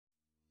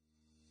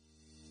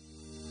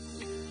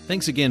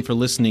Thanks again for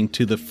listening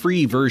to the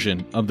free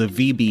version of the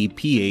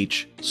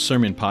VBPH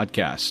Sermon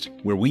Podcast,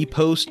 where we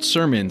post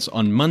sermons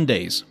on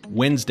Mondays,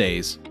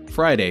 Wednesdays,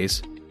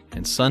 Fridays,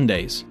 and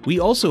Sundays. We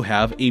also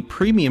have a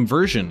premium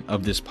version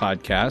of this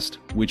podcast,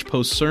 which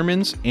posts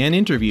sermons and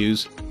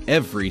interviews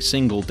every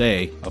single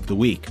day of the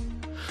week.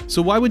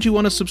 So why would you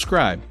want to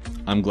subscribe?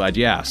 I'm glad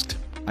you asked.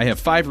 I have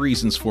 5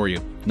 reasons for you.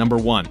 Number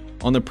 1,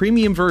 on the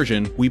premium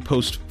version, we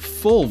post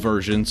full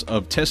versions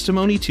of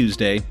Testimony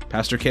Tuesday,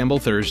 Pastor Campbell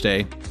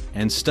Thursday,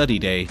 and Study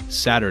Day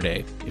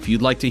Saturday. If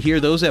you'd like to hear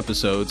those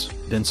episodes,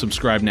 then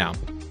subscribe now.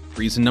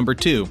 Reason number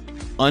 2,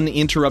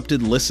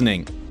 uninterrupted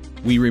listening.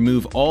 We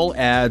remove all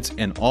ads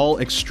and all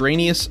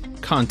extraneous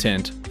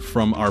content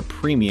from our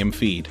premium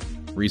feed.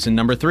 Reason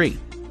number 3,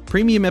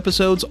 premium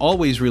episodes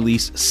always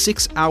release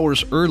 6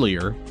 hours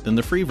earlier than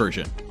the free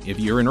version. If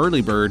you're an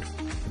early bird,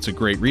 it's a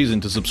great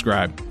reason to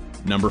subscribe.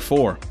 Number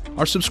 4,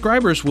 our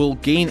subscribers will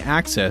gain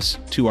access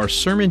to our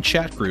sermon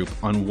chat group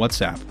on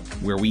WhatsApp,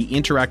 where we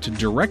interact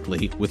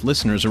directly with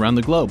listeners around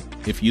the globe.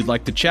 If you'd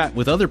like to chat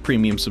with other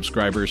premium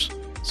subscribers,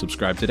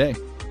 subscribe today.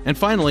 And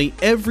finally,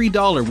 every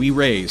dollar we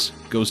raise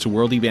goes to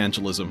world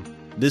evangelism.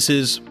 This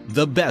is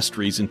the best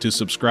reason to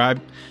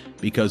subscribe,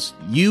 because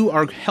you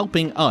are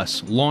helping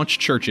us launch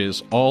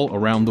churches all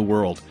around the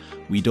world.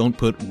 We don't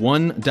put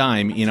one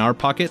dime in our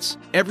pockets.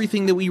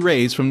 Everything that we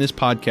raise from this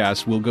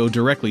podcast will go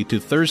directly to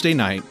Thursday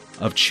night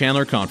of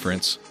Chandler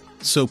Conference.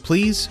 So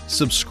please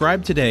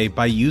subscribe today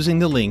by using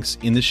the links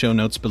in the show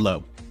notes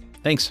below.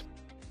 Thanks.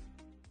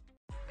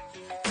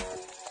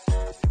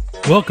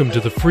 Welcome to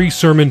the free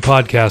sermon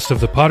podcast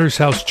of the Potter's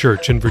House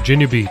Church in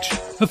Virginia Beach,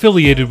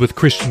 affiliated with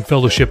Christian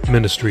Fellowship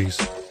Ministries.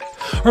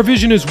 Our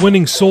vision is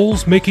winning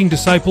souls, making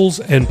disciples,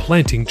 and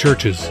planting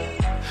churches.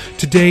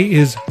 Today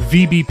is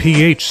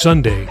VBPH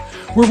Sunday,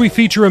 where we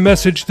feature a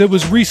message that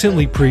was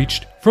recently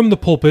preached from the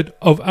pulpit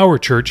of our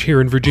church here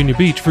in Virginia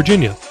Beach,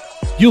 Virginia.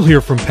 You'll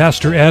hear from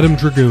Pastor Adam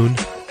Dragoon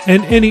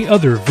and any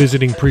other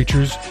visiting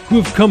preachers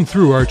who have come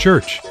through our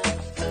church.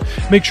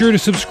 Make sure to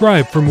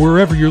subscribe from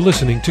wherever you're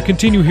listening to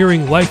continue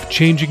hearing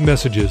life-changing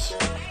messages.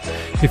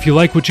 If you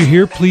like what you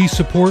hear, please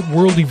support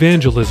world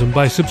evangelism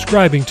by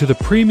subscribing to the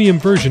premium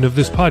version of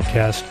this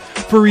podcast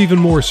for even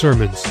more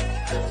sermons.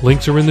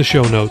 Links are in the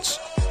show notes.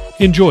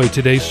 Enjoy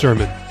today's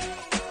sermon.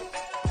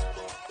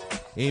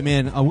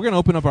 Amen. We're going to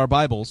open up our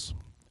Bibles,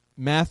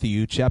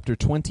 Matthew chapter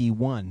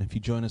 21, if you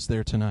join us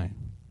there tonight.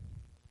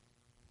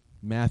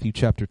 Matthew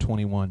chapter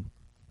 21.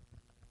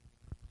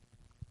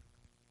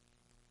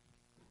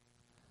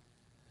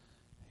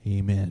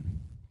 Amen.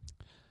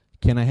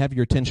 Can I have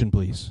your attention,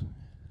 please?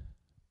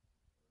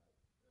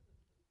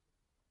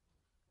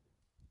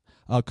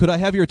 Could I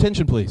have your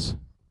attention, please?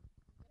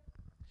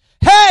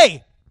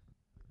 Hey!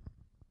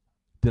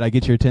 Did I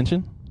get your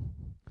attention?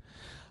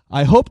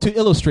 I hope to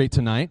illustrate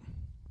tonight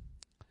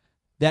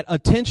that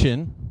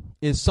attention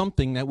is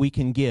something that we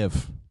can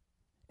give.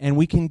 And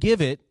we can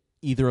give it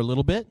either a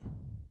little bit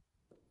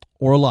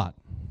or a lot.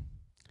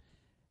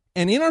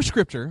 And in our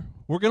scripture,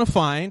 we're going to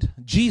find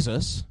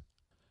Jesus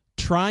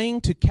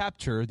trying to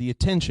capture the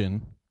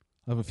attention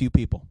of a few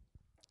people.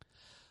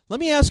 Let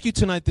me ask you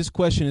tonight this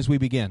question as we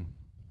begin.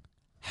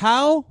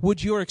 How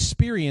would your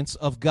experience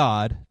of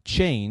God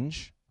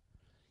change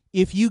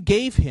if you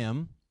gave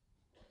him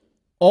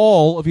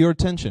all of your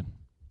attention?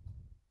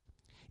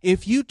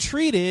 If you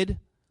treated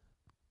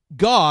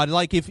God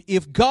like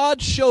if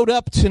God showed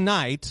up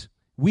tonight,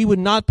 we would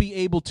not be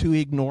able to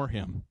ignore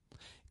him.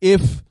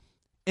 If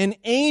an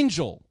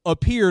angel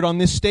appeared on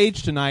this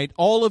stage tonight,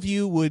 all of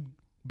you would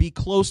be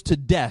close to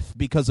death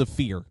because of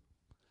fear.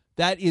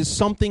 That is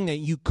something that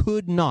you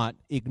could not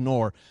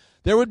ignore.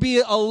 There would be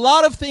a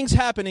lot of things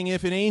happening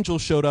if an angel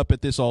showed up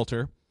at this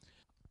altar,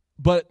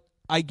 but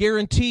I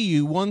guarantee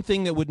you one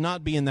thing that would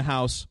not be in the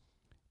house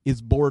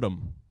is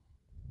boredom.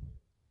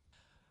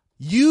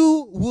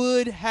 You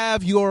would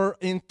have your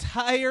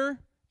entire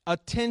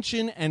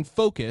attention and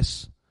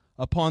focus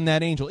upon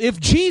that angel. If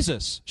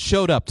Jesus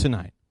showed up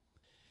tonight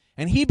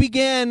and he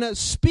began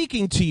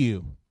speaking to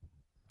you,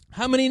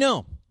 how many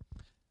know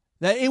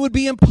that it would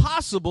be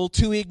impossible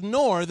to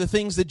ignore the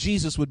things that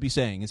Jesus would be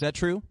saying? Is that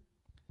true?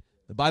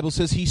 The Bible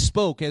says he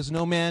spoke as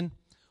no man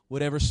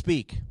would ever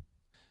speak.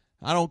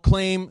 I don't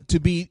claim to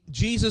be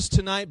Jesus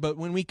tonight, but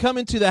when we come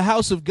into the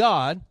house of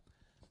God,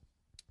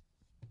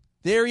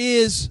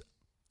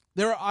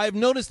 I've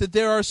noticed that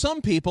there are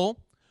some people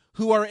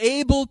who are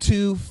able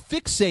to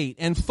fixate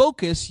and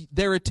focus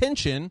their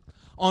attention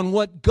on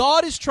what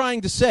God is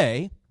trying to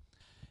say,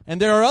 and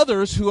there are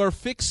others who are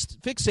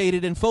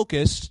fixated and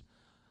focused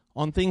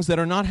on things that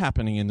are not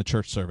happening in the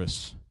church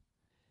service.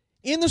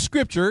 In the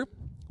scripture,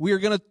 we are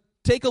going to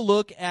take a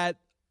look at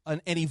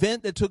an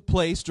event that took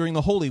place during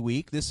the Holy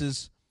Week. This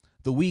is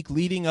the week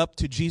leading up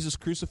to Jesus'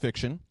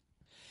 crucifixion.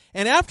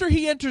 And after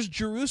he enters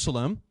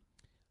Jerusalem,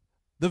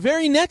 the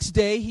very next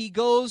day he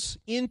goes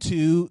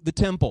into the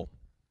temple.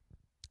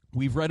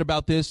 We've read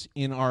about this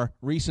in our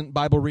recent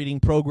Bible reading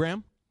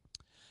program.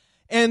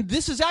 And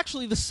this is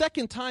actually the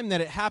second time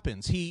that it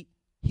happens. He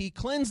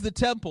cleansed the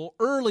temple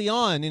early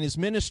on in his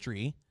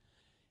ministry,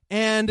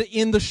 And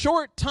in the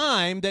short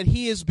time that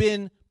he has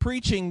been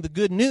preaching the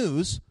good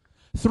news,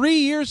 3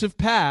 years have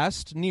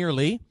passed,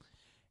 nearly,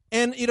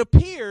 and it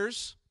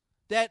appears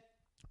that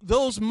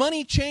those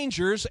money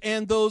changers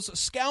and those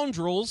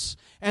scoundrels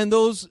and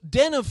those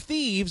den of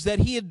thieves that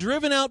he had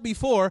driven out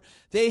before,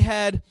 they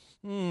had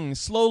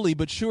slowly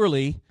but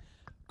surely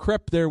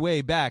crept their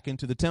way back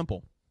into the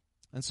temple.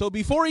 And so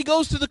before he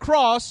goes to the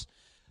cross,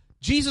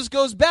 Jesus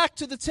goes back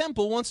to the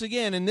temple once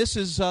again, and this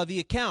is the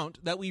account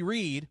that we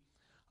read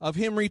of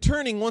him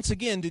returning once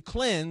again to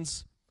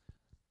cleanse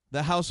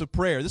the house of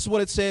prayer. This is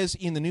what it says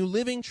in the New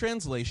Living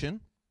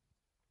Translation,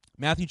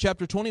 Matthew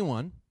chapter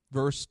 21,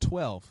 verse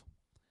 12.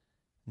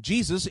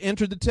 Jesus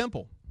entered the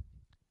temple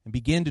and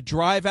began to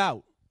drive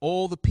out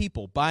all the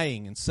people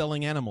buying and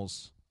selling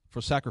animals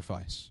for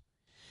sacrifice.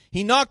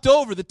 He knocked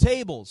over the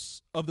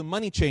tables of the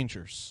money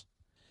changers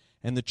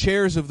and the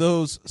chairs of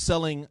those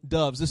selling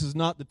doves. This is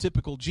not the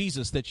typical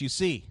Jesus that you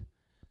see,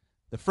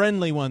 the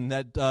friendly one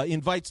that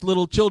invites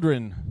little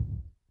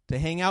children to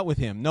hang out with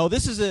him. No,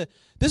 this is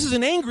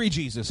an angry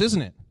Jesus,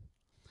 isn't it?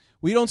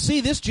 We don't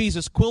see this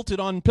Jesus quilted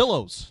on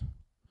pillows.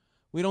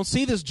 We don't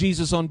see this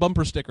Jesus on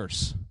bumper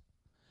stickers.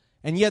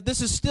 And yet this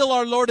is still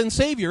our Lord and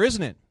Savior,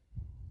 isn't it?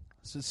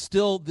 This is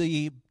still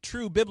the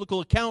true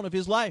biblical account of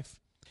his life.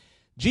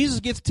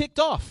 Jesus gets ticked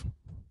off.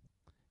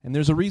 And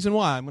there's a reason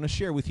why I'm going to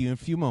share with you in a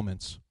few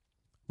moments.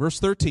 Verse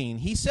 13,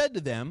 he said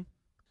to them,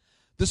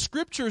 "The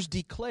scriptures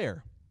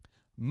declare,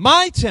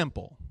 my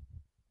temple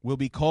will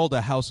be called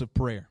a house of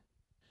prayer,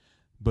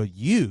 but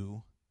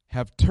you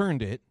have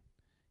turned it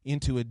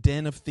into a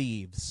den of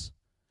thieves."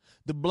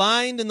 The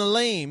blind and the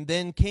lame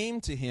then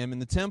came to him in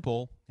the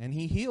temple, and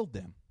he healed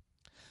them.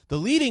 The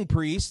leading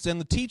priests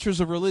and the teachers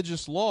of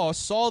religious law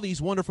saw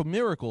these wonderful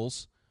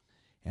miracles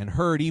and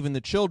heard even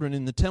the children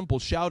in the temple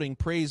shouting,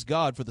 "Praise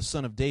God for the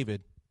Son of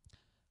David."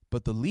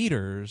 But the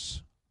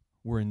leaders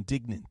were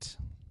indignant.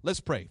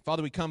 Let's pray.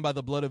 Father, we come by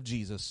the blood of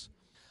Jesus.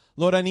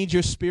 Lord, I need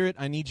your spirit.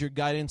 I need your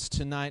guidance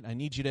tonight. I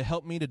need you to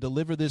help me to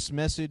deliver this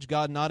message,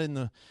 God, not in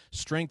the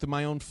strength of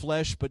my own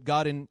flesh, but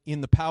God,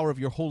 in the power of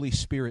your Holy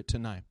Spirit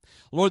tonight.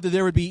 Lord, that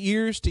there would be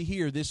ears to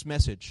hear this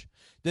message,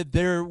 that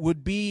there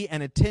would be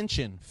an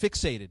attention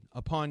fixated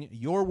upon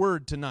your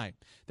word tonight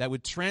that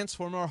would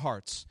transform our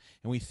hearts.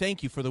 And we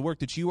thank you for the work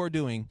that you are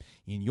doing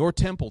in your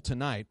temple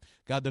tonight,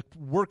 God, the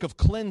work of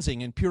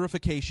cleansing and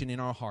purification in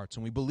our hearts.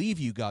 And we believe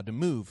you, God, to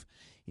move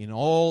in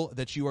all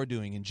that you are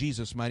doing. In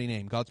Jesus' mighty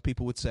name, God's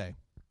people would say.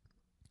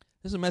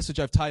 This is a message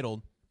I've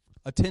titled,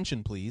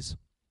 Attention, Please.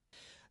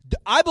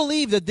 I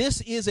believe that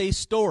this is a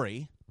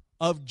story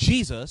of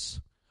Jesus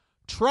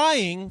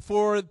trying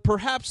for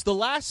perhaps the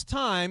last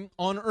time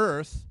on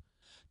earth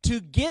to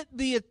get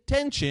the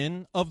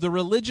attention of the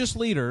religious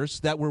leaders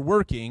that were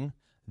working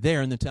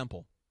there in the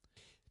temple.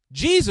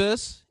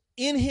 Jesus,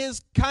 in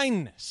his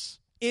kindness,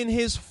 in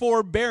his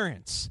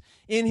forbearance,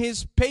 in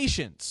his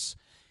patience,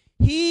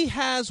 he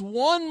has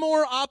one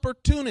more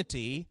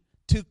opportunity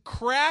to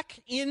crack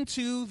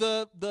into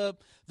the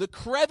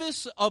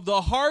crevice of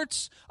the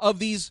hearts of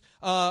these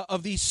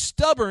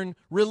stubborn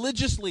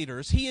religious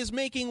leaders. He is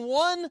making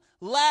one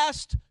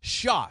last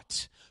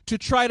shot to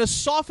try to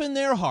soften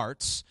their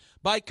hearts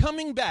by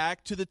coming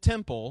back to the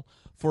temple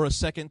for a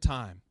second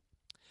time.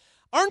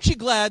 Aren't you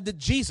glad that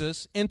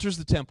Jesus enters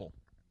the temple?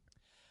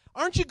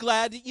 Aren't you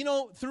glad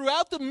that,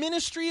 throughout the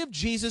ministry of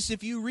Jesus,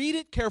 if you read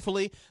it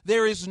carefully,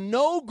 there is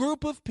no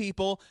group of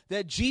people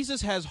that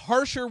Jesus has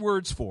harsher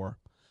words for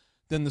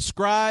than the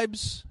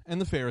scribes and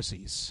the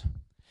Pharisees.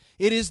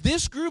 It is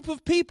this group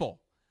of people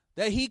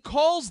that he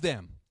calls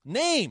them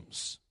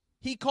names.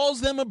 He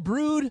calls them a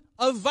brood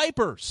of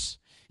vipers.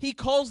 He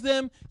calls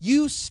them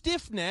you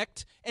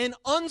stiff-necked and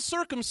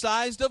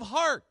uncircumcised of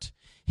heart.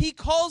 He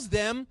calls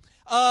them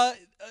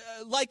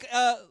like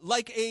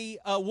a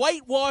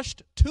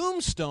whitewashed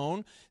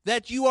tombstone,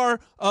 that you are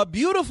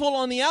beautiful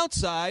on the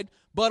outside,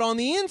 but on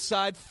the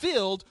inside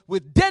filled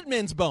with dead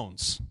men's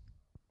bones.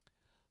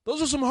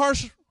 Those are some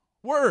harsh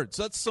words.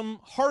 That's some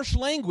harsh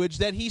language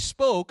that he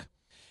spoke,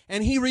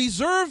 and he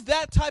reserved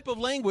that type of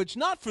language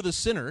not for the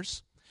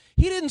sinners.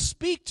 He didn't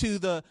speak to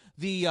the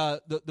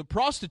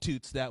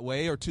prostitutes that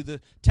way, or to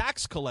the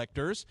tax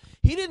collectors.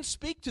 He didn't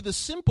speak to the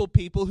simple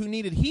people who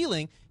needed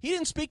healing. He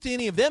didn't speak to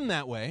any of them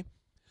that way.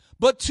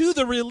 But to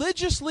the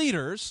religious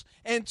leaders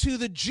and to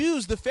the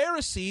Jews, the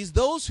Pharisees,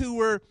 those who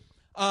were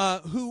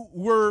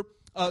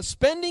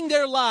spending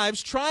their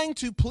lives trying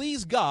to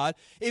please God,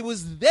 it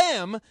was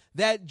them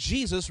that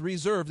Jesus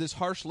reserved this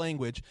harsh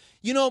language.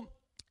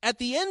 At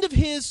the end of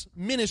his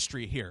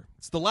ministry here,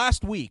 it's the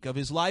last week of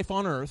his life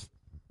on earth,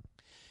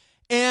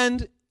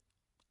 and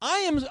I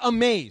am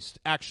amazed,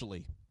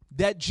 actually,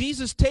 that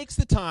Jesus takes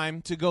the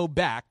time to go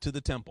back to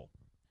the temple.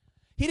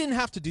 He didn't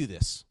have to do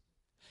this.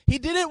 He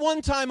did it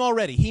one time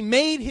already. He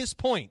made his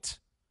point.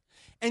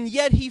 And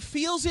yet he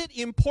feels it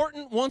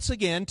important once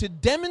again to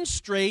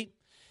demonstrate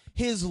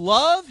his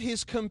love,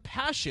 his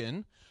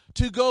compassion,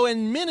 to go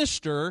and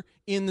minister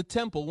in the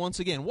temple once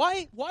again.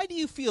 Why do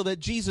you feel that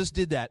Jesus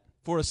did that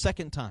for a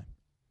second time?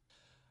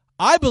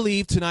 I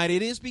believe tonight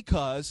it is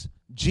because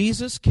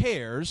Jesus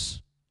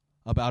cares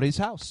about his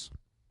house.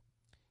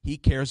 He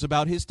cares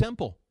about his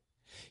temple.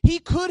 He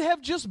could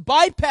have just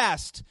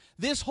bypassed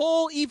this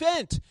whole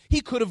event.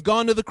 He could have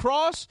gone to the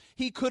cross.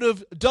 He could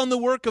have done the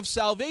work of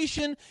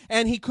salvation,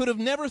 and he could have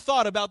never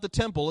thought about the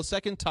temple a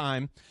second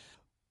time,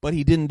 but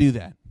he didn't do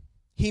that.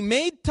 He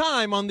made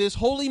time on this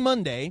Holy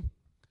Monday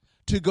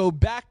to go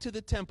back to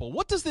the temple.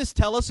 What does this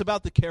tell us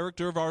about the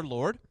character of our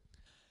Lord?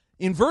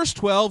 In verse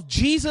 12,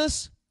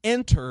 Jesus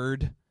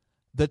entered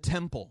the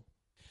temple.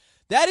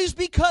 That is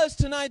because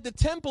tonight the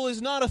temple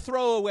is not a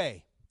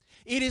throwaway.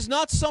 It is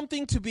not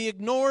something to be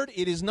ignored.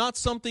 It is not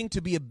something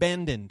to be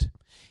abandoned.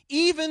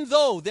 Even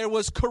though there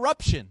was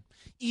corruption,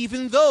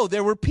 even though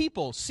there were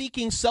people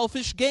seeking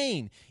selfish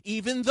gain,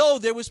 even though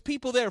there was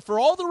people there for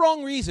all the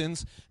wrong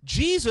reasons,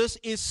 Jesus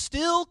is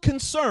still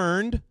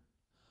concerned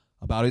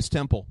about his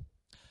temple.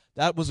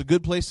 That was a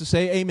good place to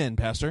say amen,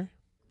 Pastor.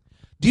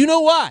 Do you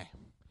know why?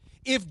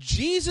 If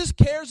Jesus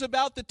cares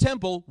about the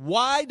temple,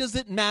 why does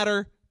it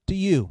matter to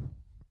you?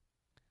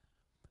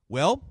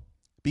 Well,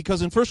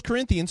 because in 1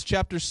 Corinthians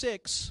chapter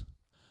 6,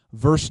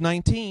 verse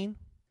 19,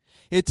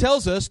 it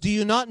tells us, do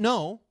you not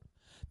know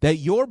that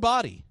your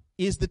body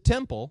is the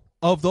temple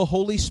of the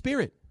Holy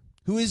Spirit,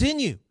 who is in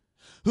you,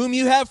 whom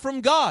you have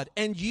from God,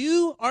 and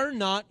you are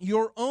not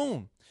your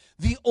own?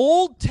 The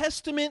Old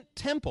Testament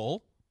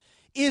temple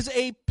is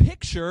a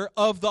picture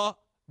of the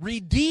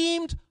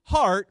redeemed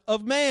heart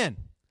of man.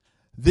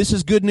 This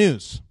is good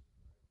news.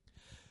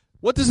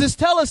 What does this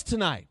tell us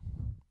tonight?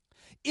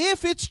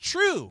 If it's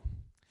true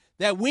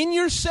that when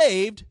you're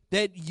saved,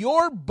 that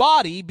your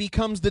body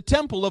becomes the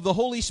temple of the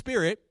Holy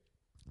Spirit,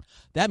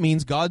 that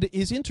means God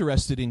is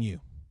interested in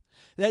you.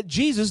 That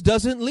Jesus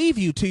doesn't leave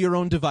you to your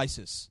own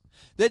devices.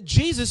 That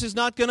Jesus is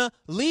not going to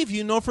leave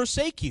you nor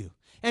forsake you.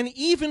 And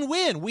even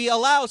when we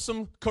allow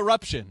some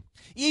corruption,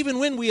 even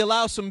when we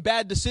allow some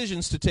bad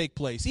decisions to take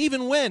place,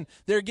 even when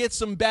there gets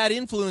some bad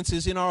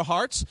influences in our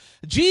hearts,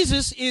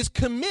 Jesus is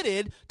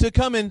committed to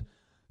come and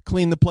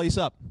clean the place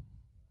up.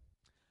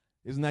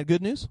 Isn't that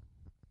good news?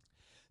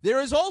 There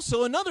is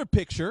also another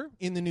picture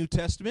in the New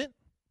Testament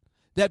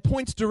that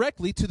points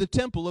directly to the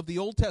temple of the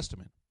Old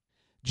Testament.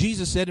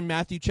 Jesus said in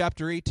Matthew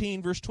chapter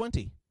 18, verse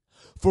 20,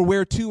 "For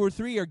where 2 or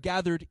 3 are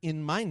gathered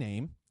in my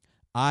name,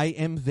 I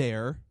am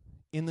there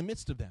in the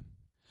midst of them."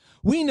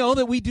 We know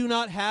that we do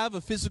not have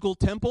a physical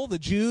temple. The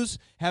Jews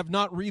have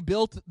not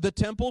rebuilt the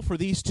temple for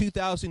these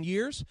 2,000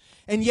 years.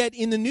 And yet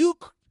in the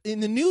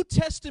New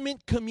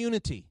Testament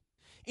community,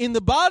 in the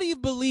body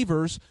of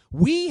believers,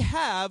 we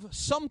have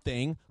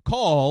something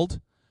called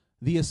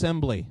the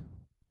assembly.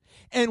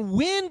 And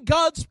when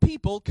God's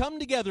people come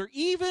together,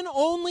 even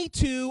only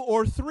 2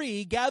 or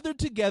 3 gathered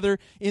together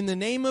in the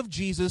name of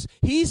Jesus,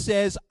 he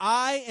says,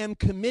 I am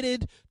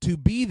committed to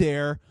be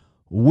there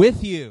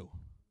with you.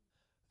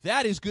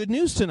 That is good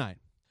news tonight.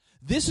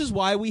 This is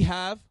why we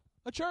have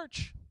a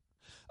church.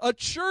 A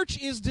church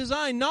is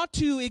designed not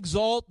to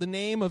exalt the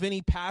name of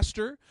any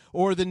pastor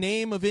or the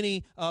name of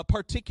any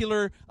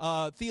particular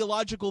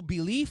theological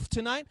belief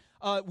tonight.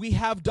 We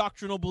have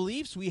doctrinal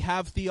beliefs, we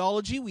have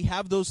theology, we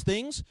have those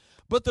things.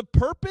 But the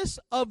purpose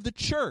of the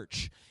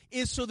church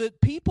is so that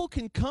people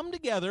can come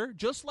together,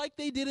 just like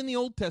they did in the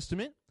Old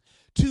Testament,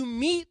 to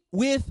meet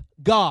with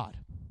God.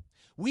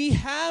 We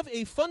have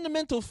a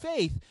fundamental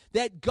faith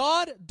that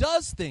God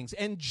does things,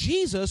 and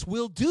Jesus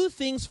will do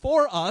things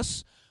for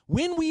us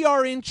when we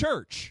are in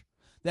church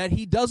that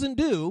he doesn't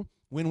do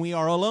when we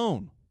are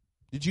alone.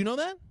 Did you know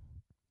that?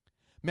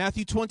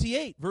 Matthew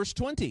 28, verse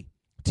 20,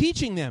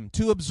 teaching them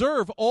to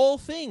observe all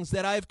things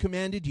that I have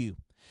commanded you.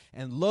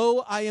 And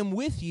lo, I am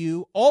with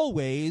you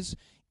always,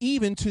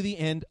 even to the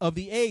end of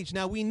the age.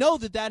 Now, we know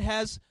that that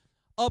has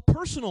a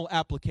personal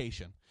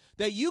application,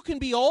 that you can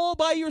be all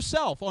by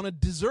yourself on a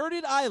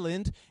deserted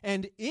island,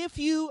 and if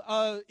you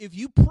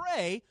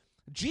pray,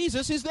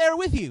 Jesus is there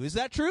with you. Is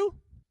that true?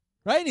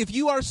 Right? If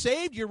you are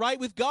saved, you're right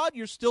with God,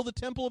 you're still the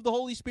temple of the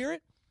Holy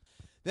Spirit.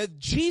 That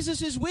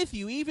Jesus is with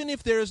you, even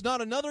if there is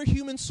not another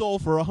human soul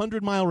for a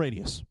 100-mile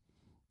radius.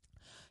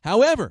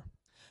 However,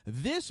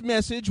 this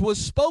message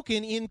was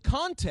spoken in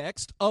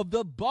context of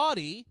the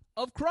body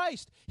of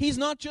Christ. He's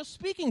not just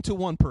speaking to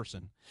one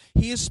person.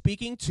 He is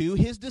speaking to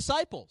his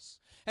disciples.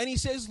 And he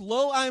says,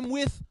 lo, I'm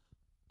with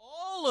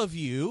all of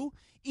you,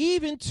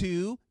 even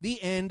to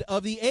the end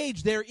of the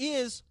age. There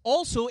is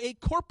also a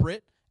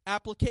corporate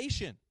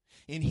application.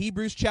 In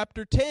Hebrews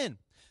chapter 10,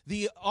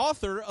 the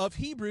author of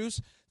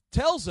Hebrews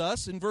tells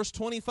us in verse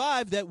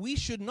 25 that we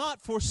should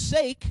not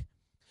forsake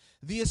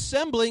the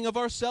assembling of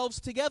ourselves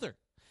together,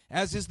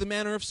 as is the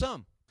manner of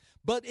some,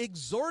 but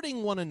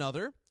exhorting one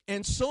another,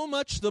 and so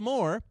much the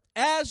more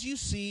as you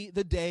see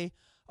the day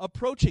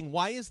approaching.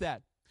 Why is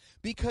that?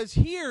 Because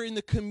here in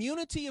the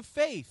community of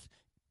faith,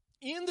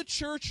 in the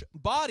church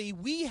body,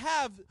 we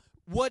have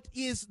what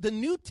is the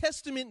New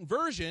Testament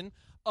version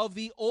of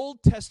the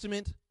Old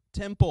Testament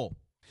temple.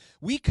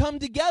 We come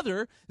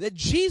together that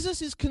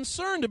Jesus is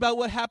concerned about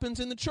what happens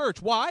in the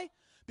church. Why?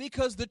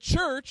 Because the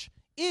church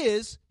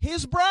is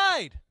his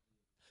bride.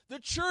 The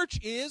church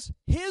is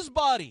his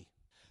body.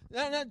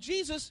 Now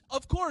Jesus,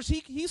 of course,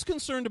 he's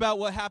concerned about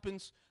what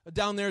happens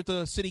down there at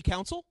the city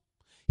council.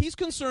 He's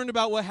concerned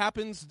about what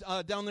happens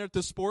down there at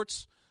the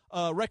sports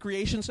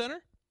recreation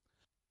center.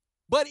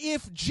 But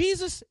if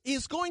Jesus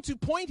is going to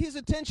point his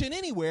attention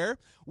anywhere,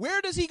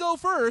 where does he go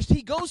first?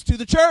 He goes to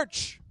the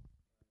church.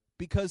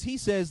 Because he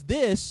says,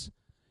 this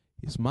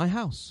is my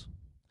house.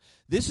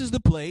 This is the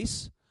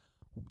place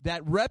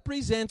that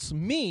represents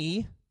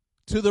me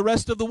to the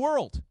rest of the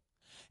world.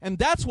 And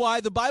that's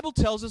why the Bible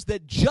tells us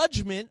that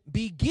judgment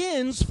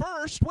begins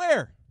first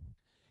where?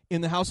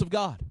 In the house of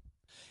God.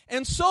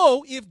 And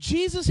so, if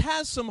Jesus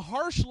has some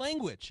harsh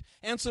language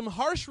and some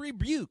harsh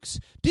rebukes,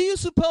 do you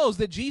suppose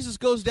that Jesus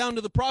goes down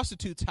to the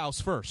prostitute's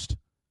house first?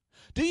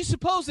 Do you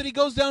suppose that he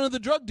goes down to the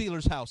drug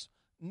dealer's house?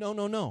 No,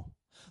 no, no.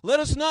 Let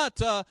us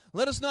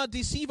not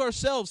deceive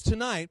ourselves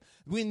tonight.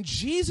 When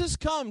Jesus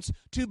comes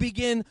to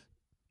begin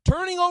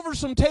turning over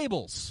some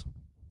tables,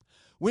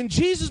 when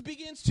Jesus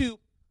begins to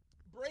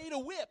braid a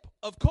whip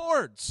of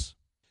cords,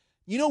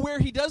 you know where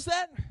he does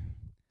that?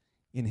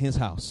 In his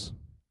house.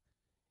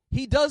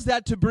 He does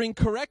that to bring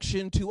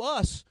correction to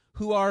us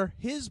who are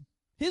his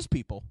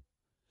people,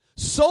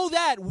 so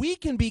that we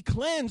can be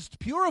cleansed,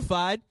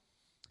 purified,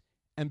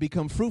 and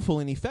become fruitful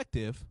and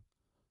effective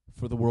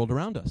for the world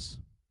around us.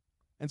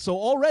 And so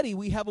already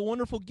we have a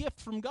wonderful gift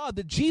from God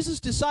that Jesus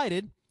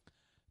decided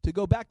to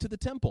go back to the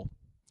temple.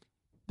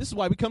 This is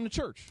why we come to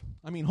church.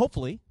 I mean,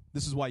 hopefully,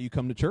 this is why you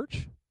come to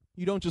church.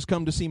 You don't just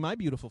come to see my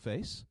beautiful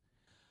face.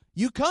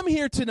 You come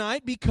here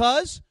tonight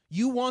because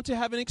you want to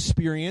have an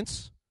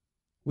experience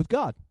with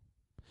God.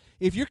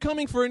 If you're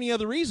coming for any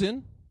other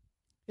reason,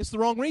 it's the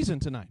wrong reason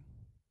tonight.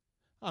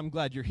 I'm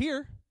glad you're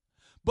here.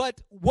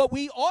 But what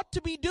we ought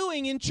to be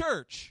doing in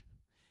church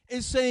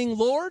is saying,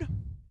 Lord,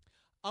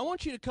 I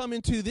want you to come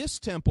into this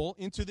temple,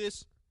 and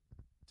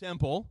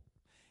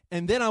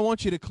then I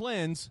want you to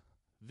cleanse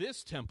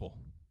this temple.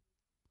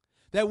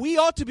 That we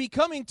ought to be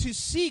coming to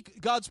seek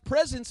God's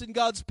presence and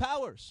God's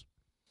powers.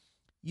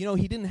 You know,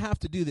 he didn't have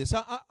to do this.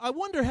 I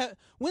wonder,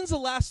 when's the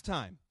last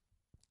time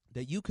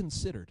that you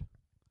considered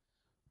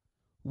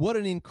what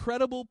an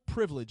incredible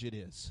privilege it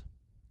is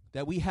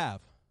that we have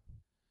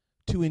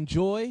to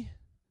enjoy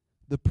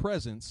the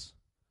presence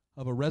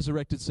of a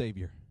resurrected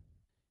Savior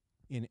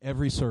in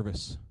every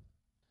service?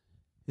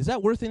 Is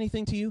that worth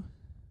anything to you?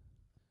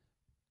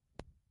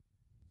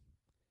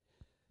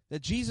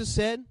 That Jesus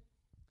said,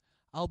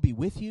 I'll be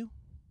with you.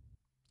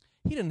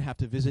 He didn't have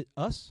to visit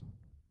us.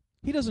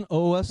 He doesn't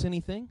owe us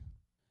anything.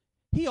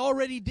 He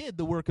already did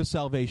the work of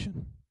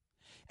salvation.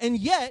 And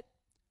yet,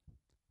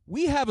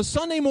 we have a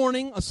Sunday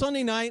morning, a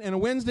Sunday night, and a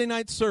Wednesday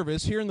night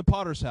service here in the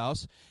Potter's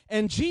house,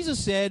 and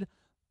Jesus said,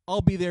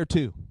 I'll be there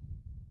too.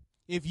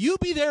 If you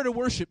be there to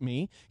worship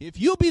me, if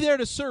you'll be there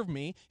to serve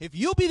me, if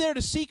you'll be there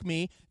to seek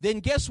me,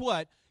 then guess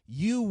what?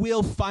 You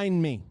will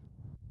find me.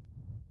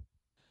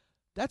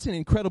 That's an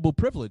incredible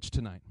privilege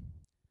tonight.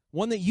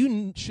 One that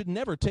you should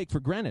never take for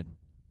granted.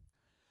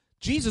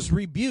 Jesus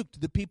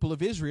rebuked the people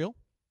of Israel.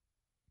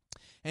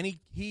 And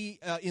he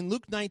in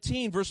Luke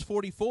 19, verse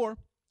 44,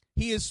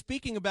 he is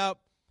speaking about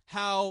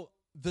how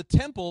the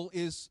temple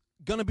is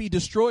going to be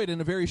destroyed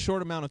in a very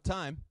short amount of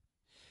time.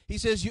 He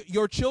says,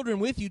 your children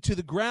with you to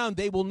the ground,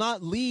 they will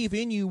not leave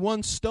in you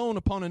one stone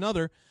upon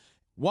another.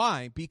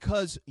 Why?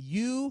 Because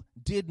you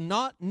did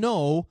not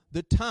know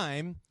the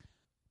time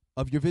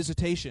of your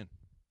visitation.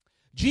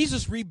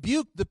 Jesus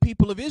rebuked the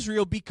people of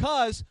Israel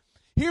because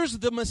here's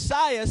the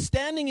Messiah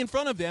standing in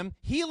front of them,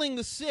 healing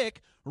the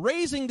sick,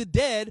 raising the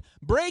dead,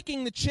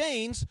 breaking the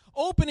chains,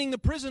 opening the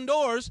prison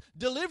doors,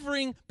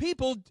 delivering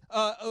people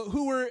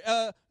who were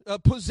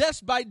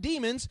possessed by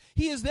demons.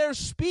 He is there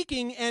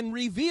speaking and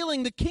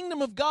revealing the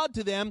kingdom of God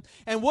to them.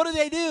 And what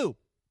do?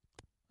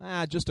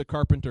 Just a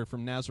carpenter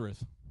from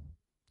Nazareth.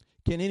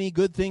 Can any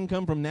good thing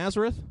come from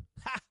Nazareth?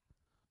 Ha!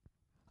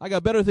 I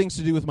got better things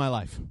to do with my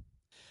life.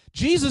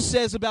 Jesus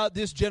says about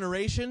this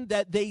generation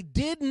that they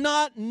did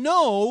not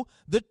know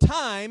the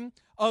time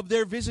of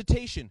their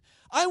visitation.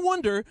 I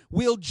wonder,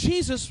 will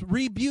Jesus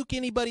rebuke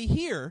anybody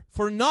here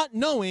for not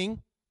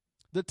knowing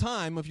the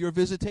time of your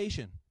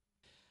visitation?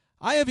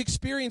 I have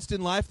experienced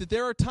in life that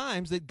there are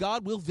times that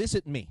God will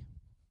visit me.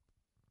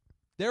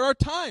 There are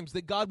times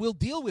that God will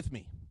deal with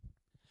me.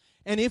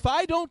 And if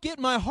I don't get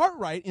my heart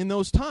right in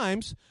those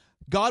times,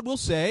 God will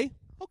say,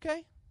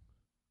 okay,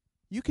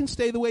 you can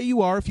stay the way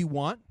you are if you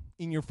want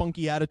in your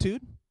funky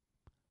attitude.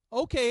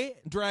 Okay,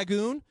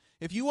 Dragoon,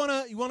 if you want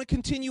to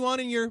continue on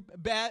in your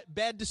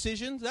bad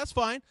decisions, that's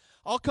fine.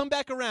 I'll come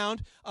back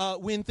around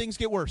when things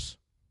get worse.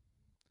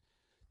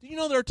 Do you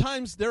know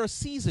there are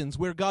seasons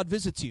where God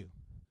visits you?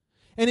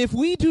 And if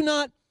we do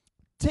not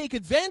take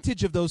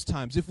advantage of those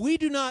times, if we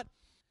do not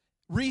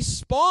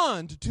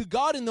respond to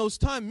God in those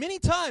times, many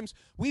times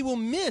we will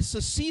miss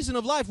a season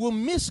of life. We'll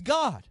miss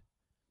God.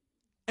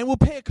 And we'll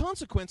pay a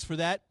consequence for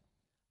that.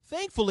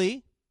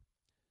 Thankfully,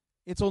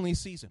 it's only a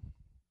season.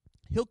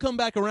 He'll come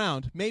back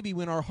around, maybe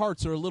when our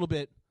hearts are a little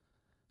bit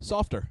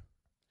softer.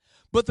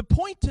 But the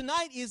point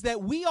tonight is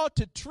that we ought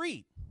to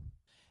treat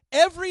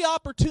every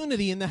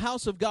opportunity in the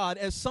house of God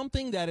as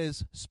something that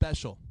is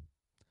special,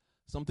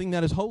 something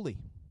that is holy,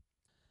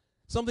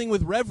 something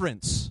with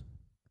reverence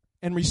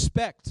and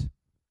respect.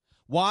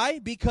 Why?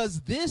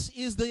 Because this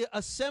is the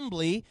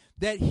assembly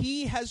that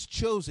he has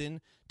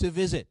chosen to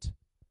visit.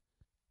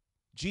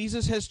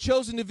 Jesus has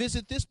chosen to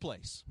visit this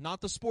place, not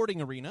the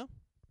sporting arena,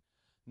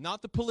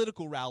 not the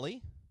political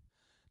rally,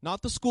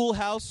 not the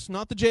schoolhouse,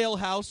 not the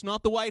jailhouse,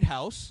 not the White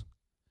House.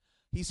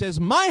 He says,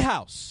 my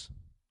house,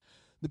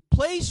 the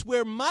place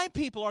where my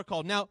people are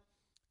called. Now,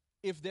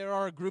 if there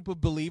are a group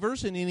of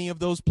believers in any of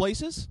those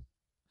places,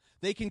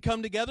 they can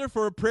come together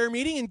for a prayer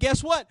meeting, and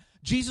guess what?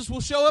 Jesus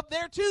will show up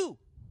there too.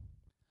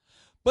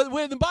 But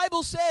when the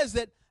Bible says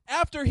that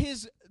after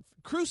his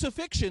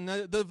crucifixion,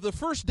 the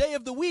first day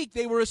of the week,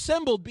 they were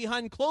assembled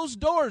behind closed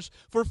doors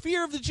for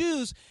fear of the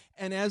Jews,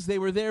 and as they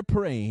were there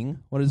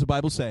praying, what does the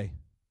Bible say?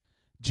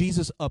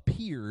 Jesus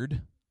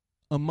appeared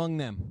among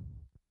them.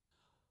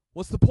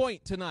 What's the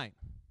point tonight?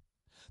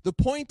 The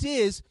point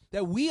is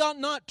that we ought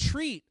not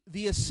treat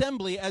the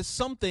assembly as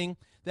something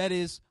that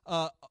is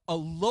a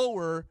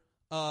lower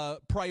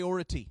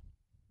priority.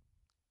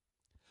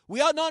 We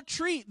ought not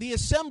treat the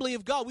assembly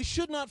of God. We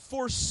should not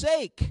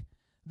forsake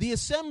the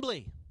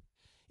assembly.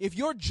 If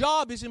your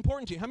job is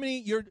important to you, how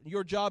many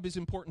your job is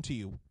important to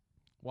you?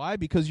 Why?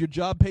 Because your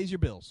job pays your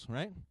bills,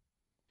 right?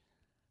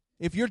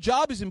 If your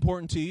job is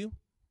important to you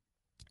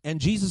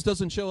and Jesus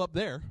doesn't show up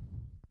there,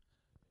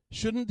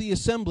 shouldn't the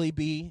assembly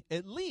be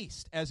at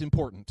least as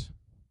important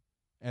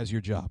as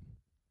your job?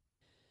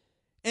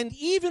 And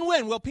even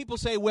when, people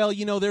say,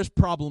 there's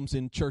problems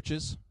in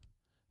churches.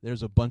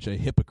 There's a bunch of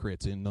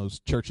hypocrites in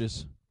those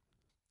churches.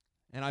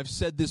 And I've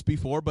said this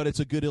before, but it's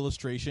a good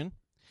illustration.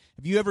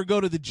 If you ever go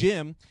to the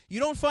gym, you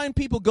don't find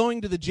people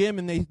going to the gym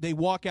and they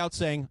walk out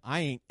saying,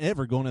 I ain't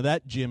ever going to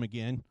that gym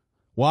again.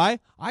 Why?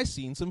 I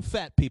seen some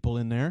fat people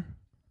in there.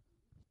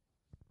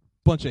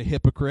 Bunch of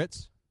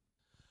hypocrites.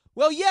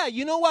 Well, yeah,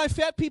 you know why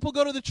fat people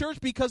go to the church?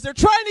 Because they're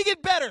trying to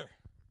get better.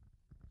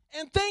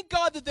 And thank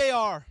God that they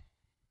are.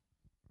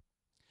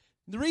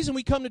 The reason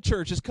we come to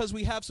church is because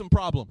we have some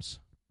problems.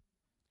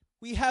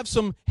 We have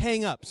some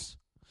hang-ups.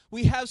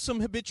 We have some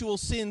habitual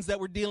sins that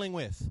we're dealing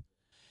with.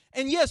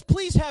 And yes,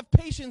 please have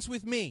patience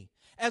with me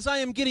as I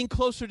am getting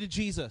closer to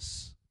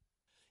Jesus.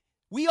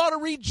 We ought to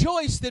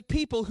rejoice that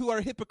people who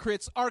are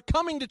hypocrites are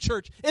coming to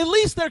church. At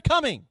least they're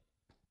coming.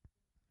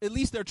 At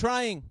least they're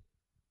trying.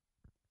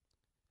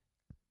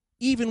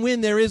 Even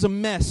when there is a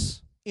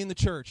mess in the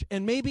church,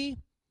 and maybe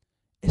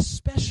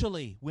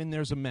especially when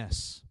there's a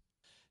mess.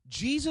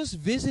 Jesus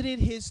visited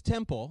his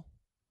temple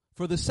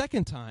for the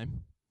second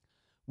time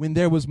when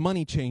there was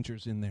money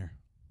changers in there.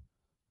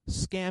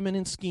 Scamming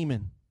and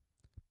scheming.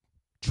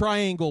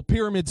 Triangle,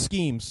 pyramid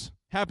schemes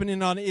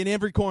happening in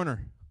every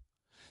corner.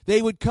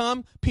 They would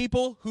come,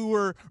 people who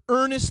were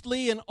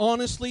earnestly and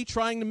honestly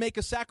trying to make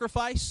a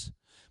sacrifice,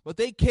 but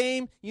they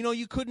came,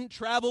 you couldn't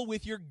travel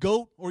with your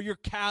goat or your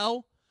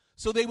cow,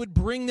 so they would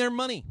bring their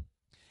money.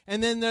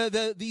 And then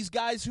these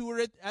guys who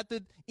were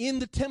in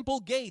the temple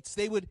gates,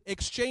 they would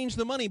exchange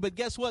the money, but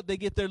guess what? They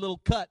get their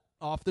little cut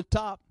off the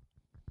top.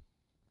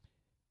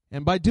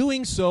 And by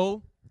doing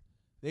so,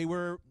 they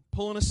were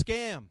pulling a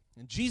scam.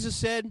 And Jesus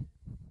said,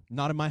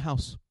 not in my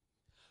house.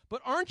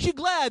 But aren't you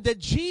glad that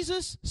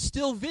Jesus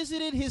still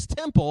visited his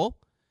temple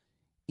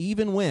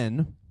even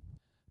when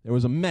there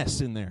was a mess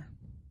in there?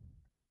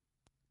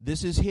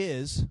 This is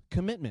his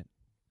commitment.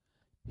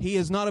 He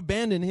has not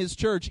abandoned his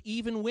church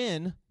even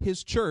when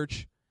his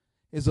church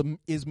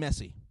is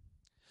messy.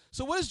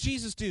 So what does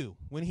Jesus do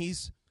when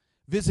he's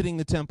visiting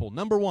the temple?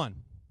 Number one,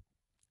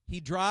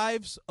 he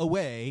drives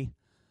away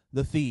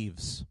the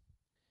thieves.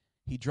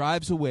 He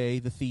drives away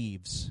the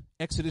thieves.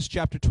 Exodus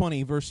chapter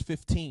 20, verse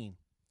 15.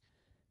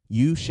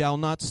 You shall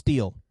not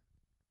steal.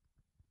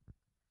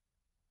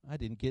 I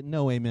didn't get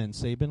no amen,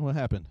 Saban. What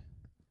happened?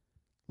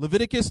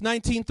 Leviticus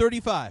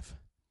 19:35.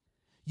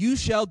 You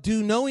shall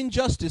do no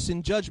injustice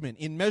in judgment,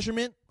 in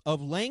measurement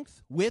of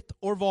length, width,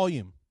 or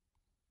volume.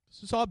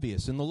 This is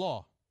obvious in the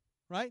law,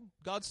 right?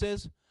 God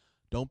says,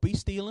 don't be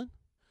stealing.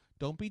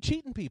 Don't be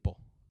cheating people.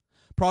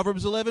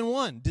 Proverbs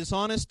 11:1.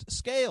 Dishonest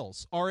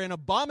scales are an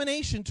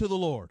abomination to the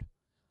Lord.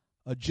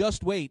 A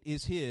just weight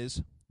is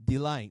his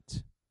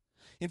delight.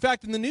 In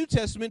fact, in the New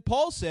Testament,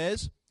 Paul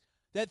says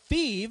that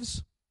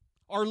thieves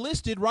are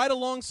listed right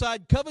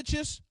alongside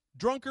covetous,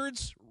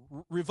 drunkards,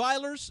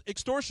 revilers,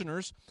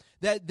 extortioners,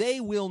 that they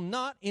will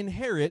not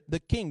inherit the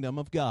kingdom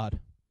of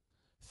God.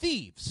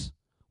 Thieves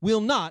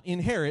will not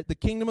inherit the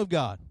kingdom of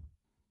God.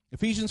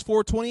 Ephesians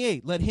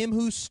 4:28, let him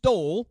who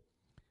stole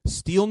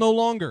steal no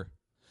longer,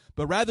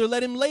 but rather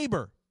let him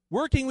labor,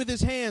 working with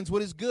his hands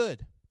what is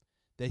good,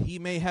 that he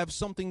may have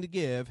something to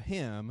give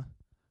him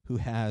who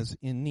has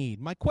in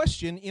need. My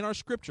question in our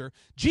scripture,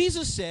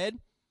 Jesus said,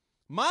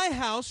 my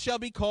house shall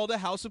be called a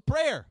house of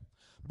prayer,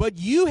 but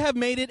you have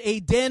made it a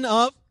den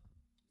of...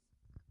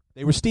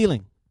 They were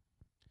stealing.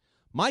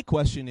 My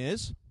question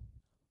is,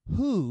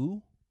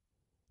 who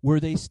were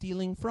they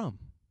stealing from?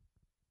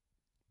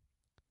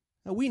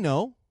 Now we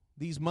know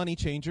these money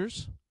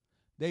changers,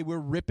 they were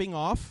ripping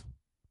off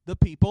the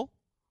people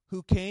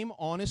who came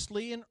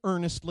honestly and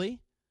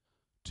earnestly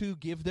to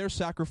give their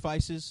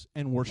sacrifices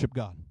and worship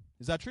God.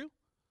 Is that true?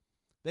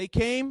 They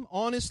came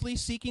honestly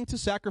seeking to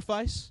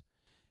sacrifice,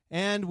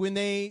 And when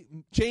they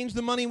changed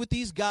the money with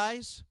these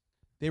guys,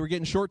 they were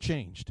getting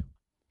shortchanged.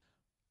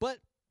 But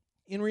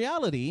in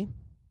reality,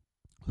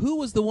 who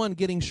was the one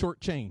getting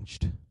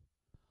shortchanged?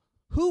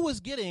 Who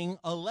was getting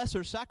a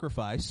lesser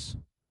sacrifice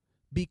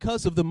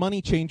because of the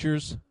money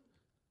changers'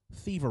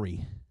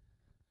 thievery?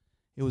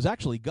 It was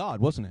actually God,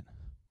 wasn't it?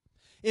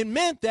 It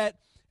meant that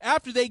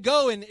after they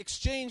go and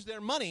exchange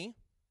their money,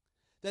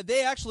 that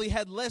they actually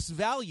had less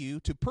value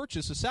to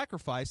purchase a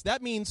sacrifice.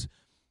 That means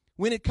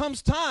when it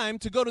comes time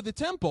to go to the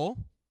temple,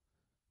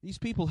 these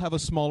people have a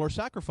smaller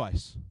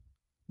sacrifice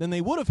than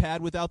they would have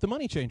had without the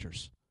money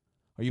changers.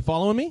 Are you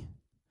following me?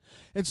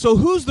 And so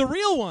who's the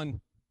real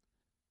one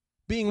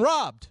being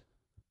robbed?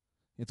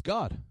 It's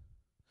God.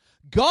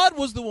 God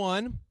was the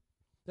one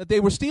that they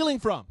were stealing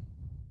from.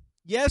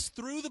 Yes,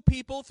 through the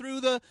people,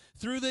 through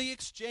the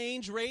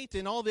exchange rate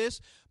and all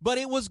this, but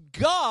it was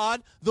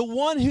God, the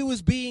one who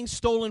was being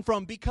stolen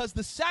from, because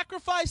the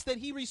sacrifice that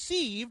he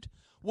received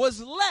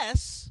was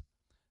less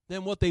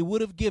than what they would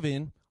have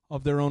given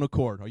of their own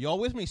accord. Are you all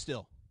with me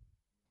still?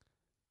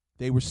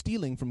 They were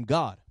stealing from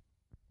God.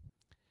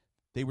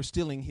 They were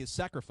stealing his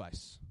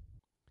sacrifice.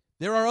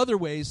 There are other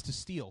ways to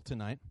steal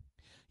tonight.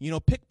 You know,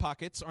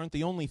 pickpockets aren't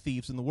the only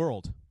thieves in the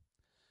world.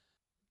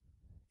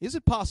 Is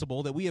it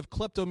possible that we have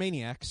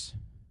kleptomaniacs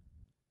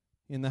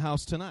in the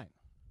house tonight?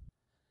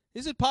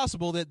 Is it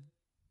possible that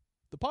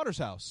the Potter's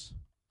house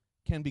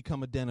can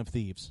become a den of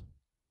thieves?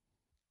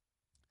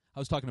 I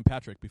was talking to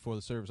Patrick before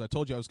the service. I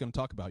told you I was going to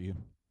talk about you.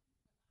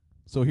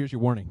 So here's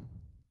your warning.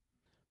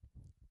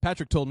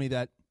 Patrick told me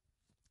that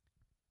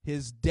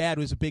his dad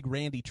was a big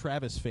Randy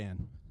Travis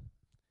fan.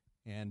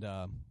 And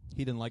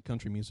he didn't like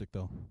country music,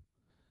 though.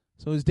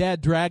 So his dad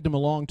dragged him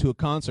along to a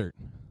concert.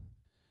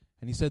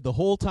 And he said, the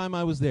whole time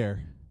I was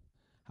there,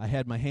 I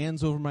had my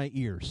hands over my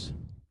ears.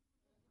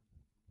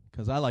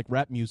 Because I like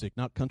rap music,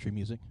 not country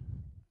music.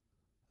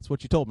 That's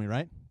what you told me,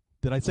 right?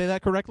 Did I say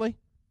that correctly?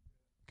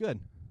 Good.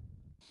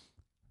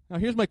 Now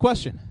here's my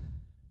question.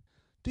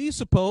 Do you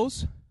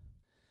suppose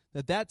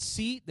that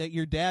seat that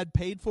your dad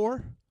paid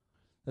for,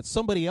 that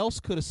somebody else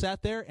could have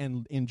sat there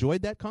and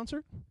enjoyed that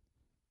concert?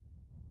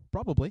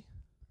 Probably.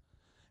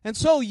 And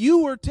so you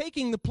were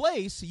taking the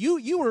place,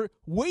 you were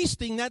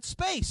wasting that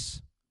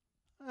space.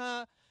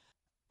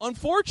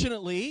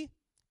 Unfortunately,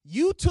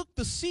 you took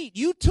the seat,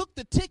 you took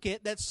the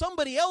ticket that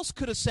somebody else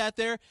could have sat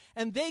there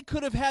and they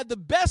could have had the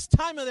best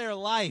time of their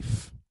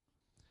life.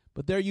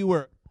 But there you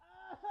were.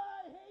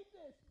 I hate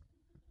this.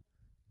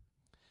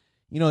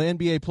 You know,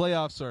 NBA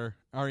playoffs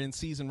are in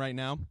season right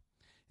now,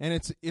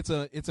 and it's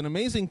an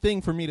amazing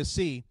thing for me to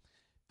see.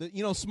 That,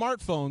 you know,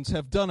 smartphones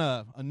have done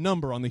a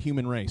number on the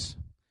human race.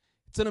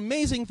 It's an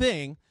amazing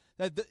thing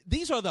that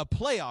these are the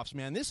playoffs,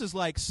 man. This is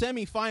like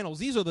semifinals.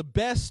 These are the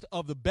best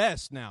of the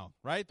best now,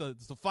 right?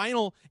 It's the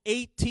final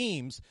 8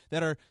 teams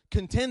that are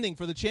contending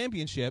for the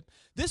championship.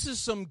 This is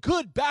some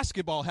good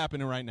basketball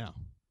happening right now.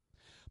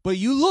 But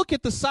you look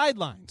at the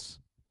sidelines.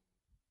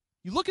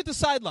 You look at the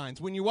sidelines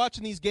when you're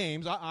watching these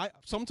games.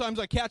 Sometimes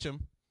I catch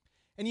them.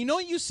 And you know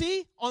what you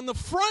see? On the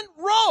front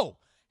row,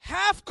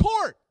 half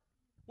court.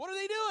 What are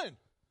they doing?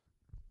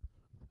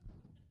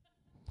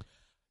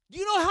 Do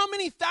you know how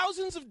many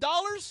thousands of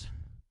dollars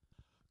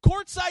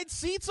courtside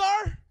seats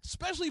are?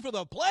 Especially for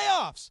the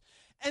playoffs.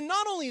 And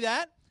not only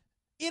that,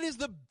 it is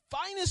the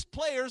finest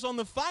players on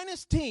the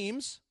finest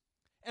teams.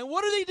 And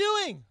what are they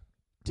doing?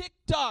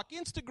 TikTok,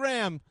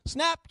 Instagram,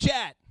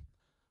 Snapchat.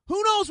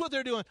 Who knows what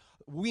they're doing?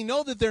 We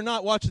know that they're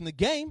not watching the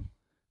game.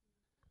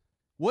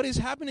 What is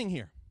happening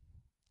here?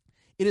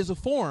 It is a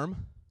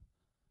form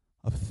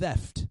of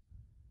theft.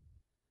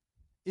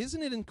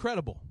 Isn't it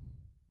incredible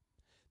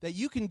that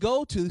you can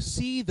go to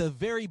see the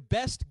very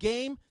best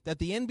game that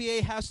the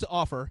NBA has to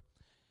offer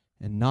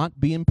and not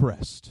be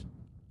impressed?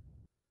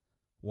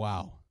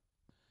 Wow.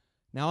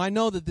 Now, I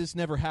know that this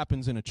never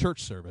happens in a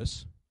church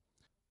service,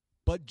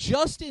 but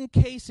just in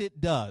case it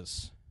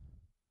does,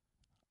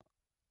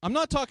 I'm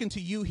not talking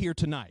to you here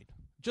tonight,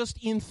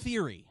 just in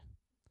theory.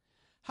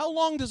 How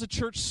long does a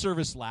church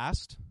service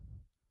last?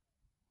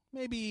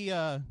 Maybe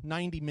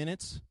 90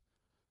 minutes,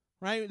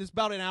 right? It's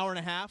about an hour and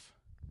a half,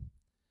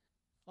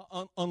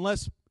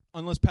 unless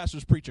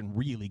pastor's preaching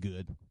really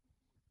good.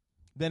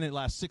 Then it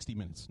lasts 60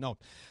 minutes. No.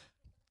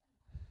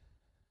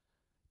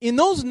 In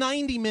those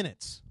 90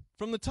 minutes,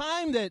 from the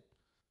time that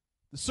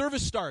the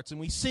service starts and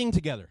we sing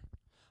together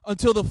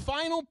until the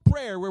final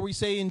prayer where we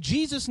say, in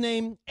Jesus'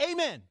 name,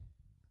 amen.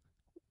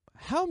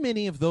 How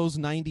many of those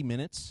 90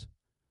 minutes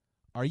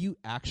are you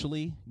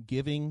actually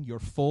giving your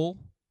full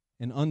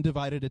and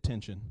undivided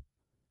attention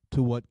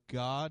to what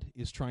God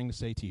is trying to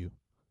say to you?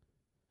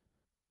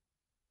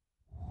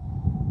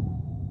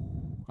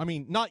 I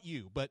mean, not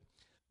you, but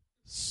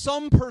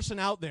some person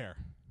out there.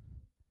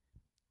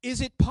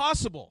 Is it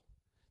possible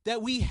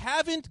that we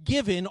haven't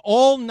given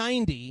all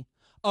 90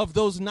 of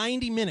those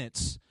 90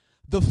 minutes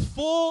the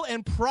full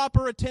and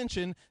proper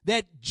attention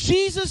that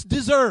Jesus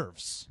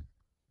deserves?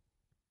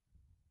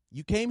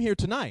 You came here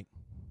tonight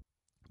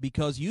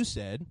because you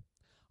said,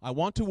 I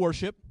want to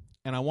worship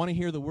and I want to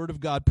hear the Word of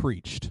God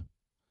preached.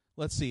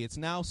 Let's see, it's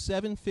now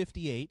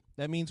 7:58.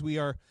 That means we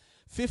are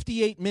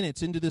 58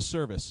 minutes into this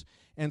service.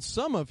 And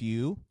some of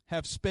you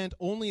have spent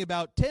only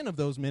about 10 of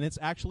those minutes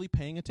actually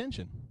paying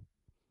attention.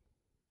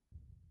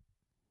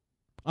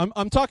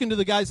 I'm talking to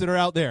the guys that are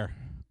out there.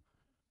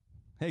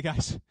 Hey,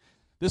 guys,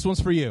 this one's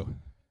for you.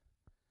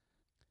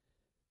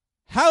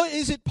 How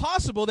is it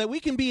possible that we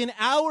can be an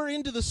hour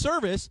into the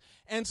service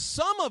and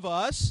some of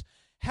us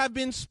have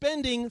been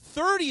spending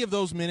 30 of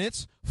those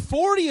minutes,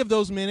 40 of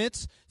those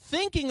minutes,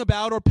 thinking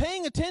about or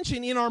paying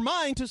attention in our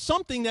mind to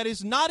something that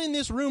is not in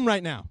this room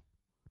right now?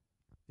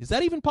 Is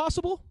that even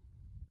possible?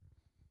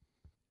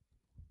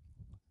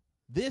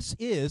 This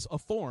is a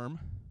form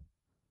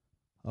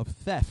of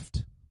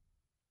theft.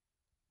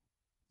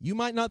 You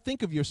might not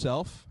think of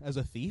yourself as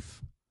a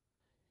thief.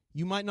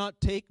 You might not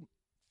take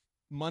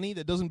money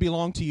that doesn't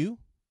belong to you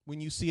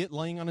when you see it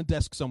laying on a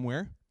desk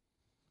somewhere.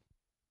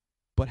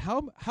 But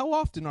how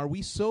often are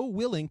we so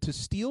willing to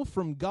steal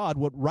from God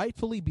what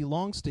rightfully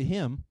belongs to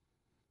Him,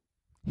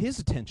 His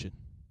attention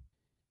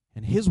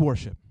and His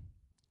worship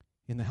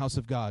in the house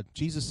of God?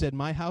 Jesus said,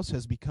 "My house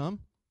has become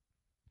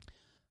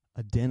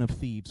a den of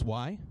thieves."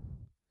 Why?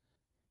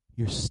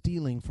 You're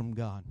stealing from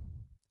God.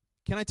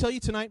 Can I tell you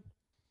tonight,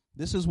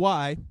 this is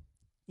why,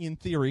 in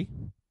theory,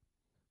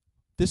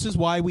 this is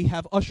why we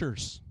have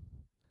ushers.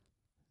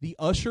 The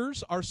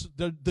ushers are,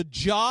 the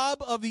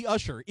job of the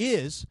usher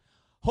is,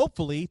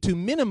 hopefully, to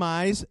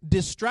minimize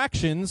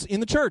distractions in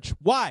the church.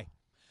 Why?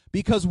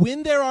 Because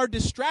when there are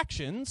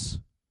distractions,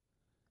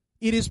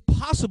 it is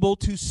possible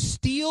to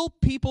steal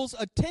people's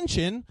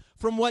attention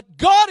from what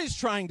God is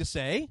trying to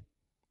say.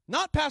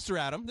 Not Pastor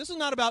Adam. This is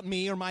not about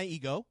me or my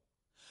ego.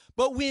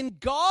 But when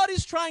God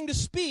is trying to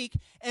speak,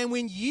 and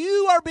when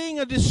you are being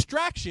a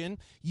distraction,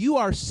 you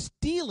are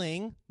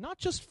stealing, not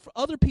just for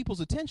other people's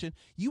attention,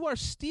 you are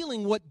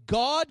stealing what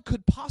God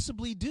could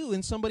possibly do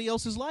in somebody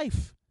else's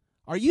life.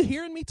 Are you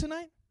hearing me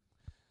tonight?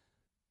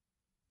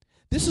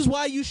 This is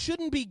why you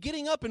shouldn't be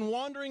getting up and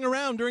wandering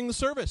around during the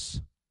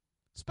service,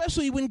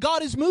 especially when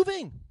God is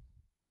moving.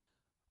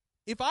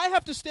 If I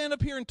have to stand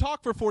up here and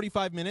talk for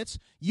 45 minutes,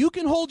 you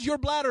can hold your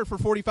bladder for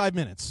 45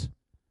 minutes.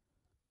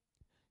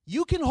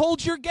 You can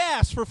hold your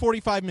gas for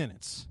 45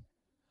 minutes.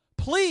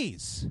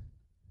 Please.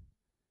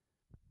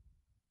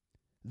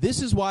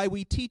 This is why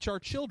we teach our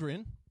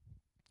children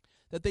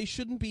that they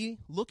shouldn't be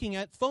looking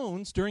at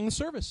phones during the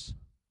service.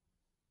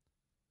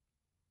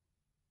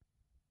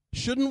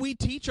 Shouldn't we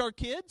teach our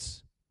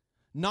kids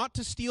not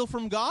to steal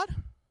from God?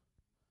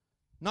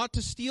 Not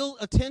to steal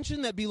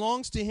attention that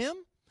belongs to Him?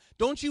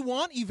 Don't you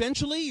want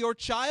eventually your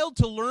child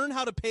to learn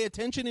how to pay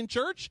attention in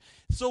church?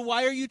 So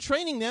why are you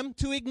training them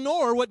to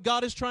ignore what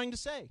God is trying to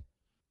say?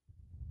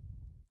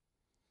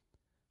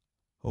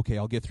 Okay,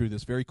 I'll get through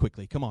this very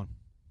quickly. Come on.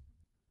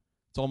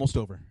 It's almost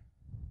over.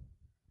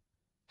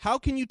 How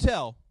can you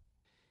tell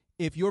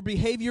if your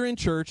behavior in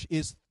church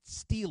is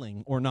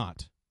stealing or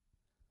not?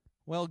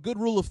 Well, good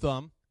rule of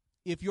thumb,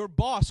 if your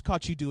boss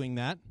caught you doing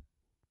that,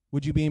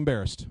 would you be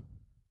embarrassed?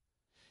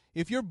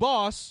 If your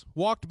boss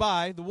walked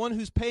by, the one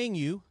who's paying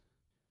you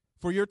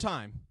for your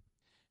time,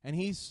 and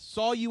he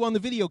saw you on the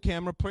video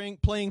camera playing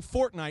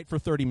Fortnite for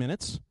 30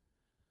 minutes,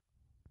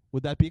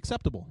 would that be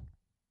acceptable?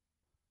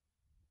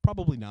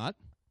 Probably not.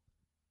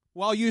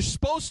 While you're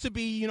supposed to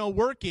be,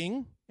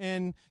 working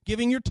and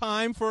giving your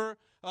time for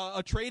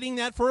trading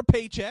that for a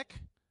paycheck,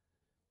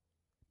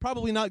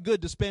 probably not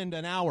good to spend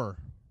an hour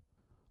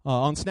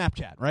on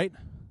Snapchat, right?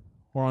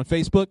 Or on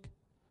Facebook.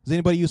 Does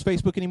anybody use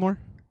Facebook anymore?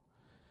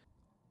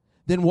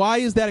 Then why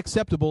is that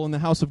acceptable in the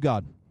house of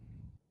God?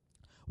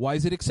 Why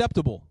is it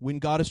acceptable when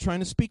God is trying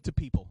to speak to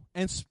people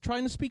and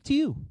trying to speak to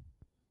you?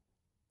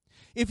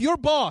 If your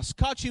boss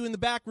caught you in the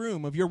back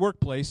room of your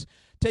workplace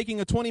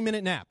taking a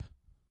 20-minute nap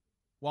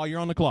while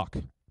you're on the clock,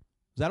 is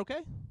that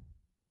okay?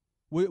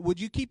 Would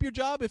you keep your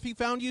job if he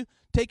found you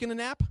taking a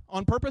nap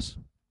on purpose?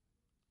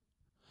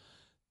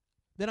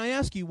 Then I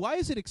ask you, why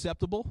is it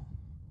acceptable?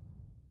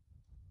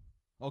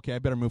 Okay, I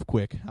better move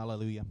quick.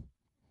 Hallelujah.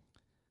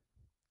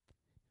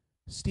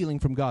 Stealing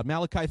from God.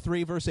 Malachi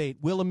 3, verse 8.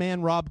 Will a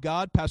man rob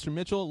God? Pastor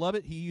Mitchell, love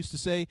it. He used to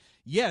say,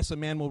 yes, a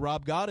man will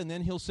rob God, and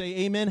then he'll say,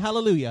 amen,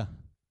 hallelujah,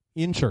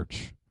 in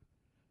church.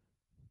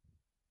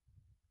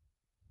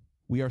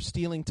 We are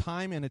stealing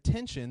time and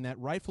attention that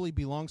rightfully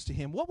belongs to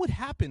Him. What would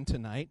happen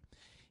tonight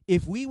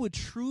if we would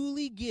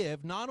truly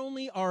give not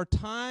only our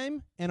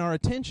time and our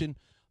attention,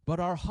 but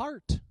our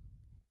heart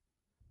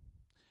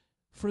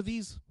for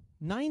these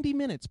 90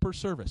 minutes per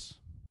service?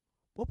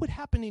 What would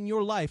happen in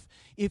your life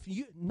if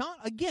you,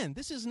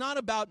 this is not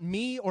about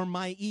me or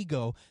my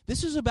ego.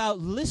 This is about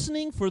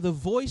listening for the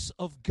voice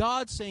of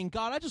God saying,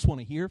 God, I just want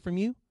to hear from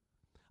you.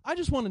 I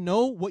just want to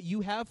know what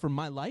you have for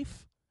my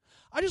life.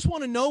 I just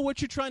want to know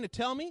what you're trying to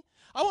tell me.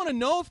 I want to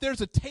know if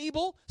there's a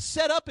table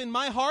set up in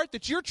my heart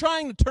that you're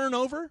trying to turn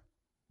over.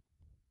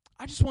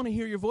 I just want to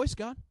hear your voice,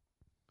 God.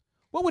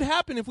 What would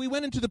happen if we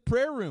went into the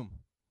prayer room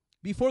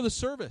before the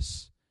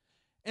service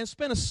and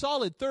spent a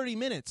solid 30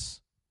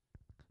 minutes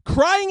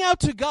crying out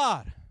to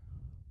God?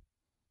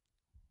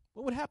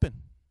 What would happen?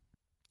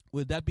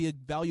 Would that be a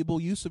valuable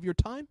use of your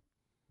time?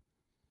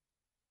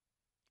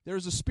 There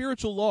is a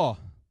spiritual law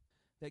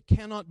that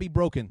cannot be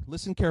broken.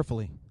 Listen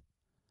carefully.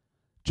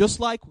 Just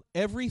like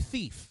every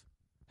thief.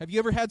 Have you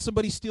ever had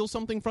somebody steal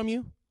something from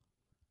you?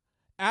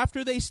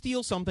 After they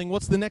steal something,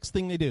 what's the next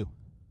thing they do?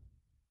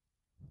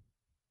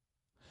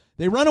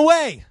 They run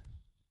away.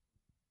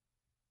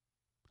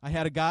 I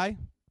had a guy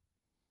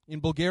in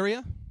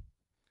Bulgaria.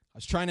 I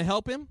was trying to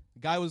help him.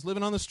 The guy was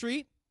living on the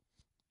street,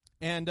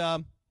 and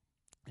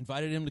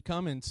invited him to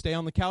come and stay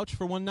on the couch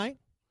for one night.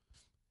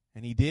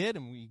 And he did,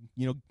 and we,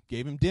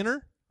 gave him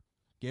dinner,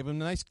 gave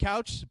him a nice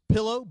couch,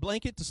 pillow,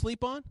 blanket to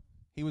sleep on.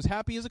 He was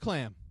happy as a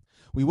clam.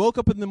 We woke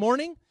up in the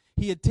morning.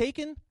 He had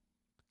taken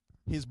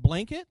his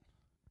blanket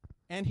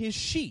and his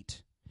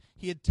sheet.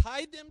 He had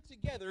tied them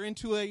together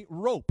into a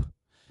rope.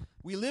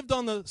 We lived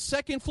on the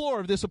second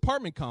floor of this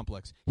apartment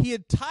complex. He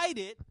had tied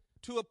it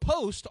to a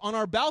post on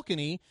our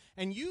balcony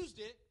and used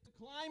it to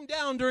climb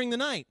down during the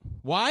night.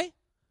 Why?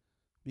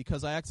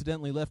 Because I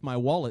accidentally left my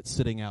wallet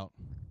sitting out.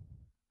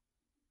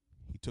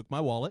 He took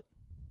my wallet,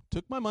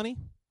 took my money,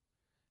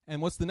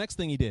 and what's the next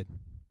thing he did?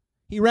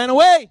 He ran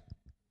away.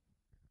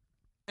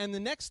 And the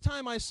next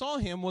time I saw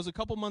him was a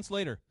couple months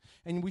later,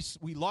 and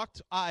we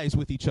locked eyes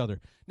with each other.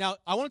 Now,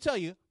 I want to tell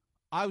you,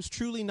 I was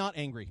truly not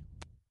angry.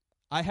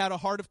 I had a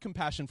heart of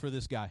compassion for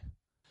this guy.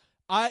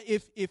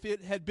 If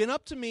it had been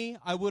up to me,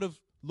 I would have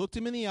looked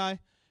him in the eye,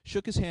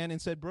 shook his hand,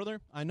 and said,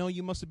 "Brother, I know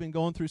you must have been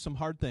going through some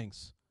hard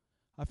things.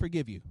 I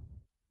forgive you.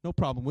 No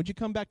problem. Would you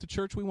come back to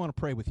church? We want to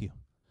pray with you."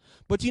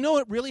 But do you know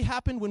what really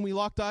happened when we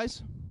locked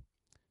eyes?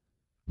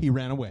 He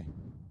ran away.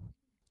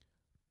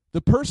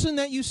 The person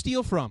that you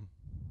steal from,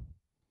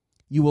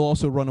 you will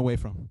also run away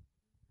from.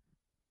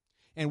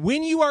 And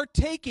when you are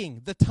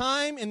taking the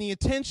time and the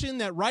attention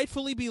that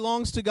rightfully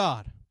belongs to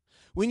God,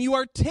 when you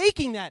are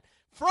taking that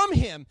from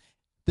Him,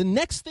 the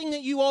next thing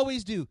that you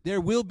always do,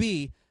 there will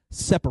be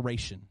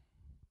separation.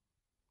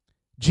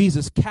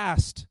 Jesus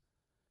cast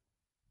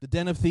the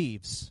den of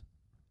thieves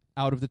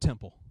out of the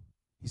temple.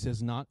 He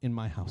says, "Not in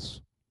my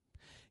house."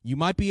 You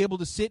might be able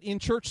to sit in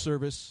church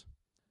service,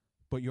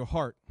 but your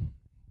heart,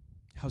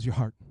 how's your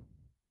heart?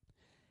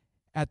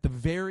 At the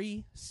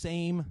very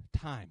same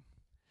time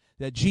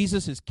that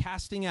Jesus is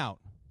casting out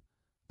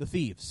the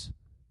thieves,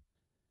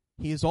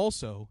 He is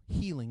also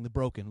healing the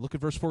broken. Look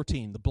at verse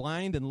 14. The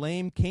blind and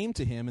lame came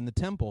to Him in the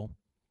temple,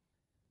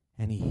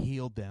 and He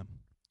healed them.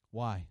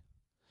 Why?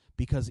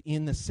 Because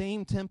in the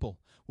same temple,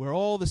 where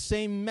all the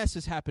same mess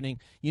is happening,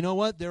 you know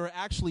what? There are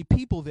actually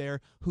people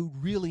there who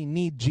really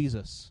need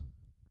Jesus.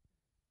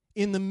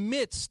 In the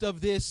midst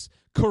of this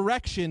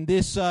correction,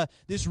 this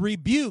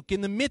rebuke,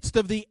 in the midst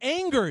of the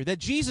anger that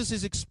Jesus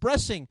is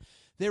expressing,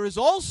 there is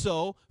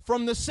also,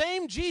 from the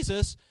same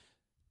Jesus,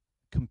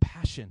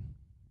 compassion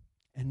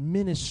and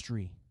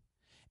ministry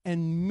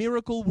and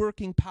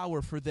miracle-working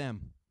power for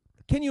them.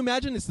 Can you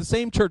imagine? It's the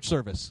same church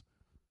service.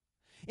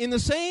 In the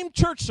same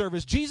church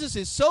service, Jesus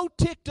is so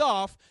ticked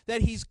off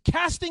that He's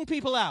casting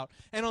people out.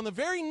 And on the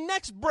very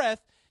next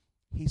breath,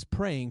 He's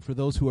praying for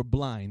those who are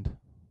blind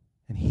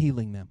and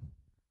healing them.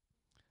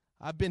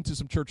 I've been to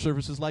some church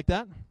services like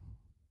that,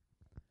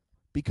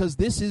 because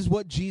this is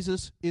what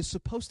Jesus is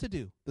supposed to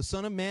do. The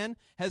Son of Man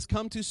has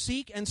come to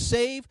seek and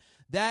save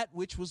that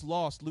which was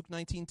lost. Luke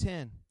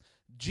 19:10.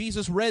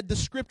 Jesus read the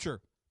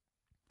scripture.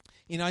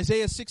 In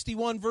Isaiah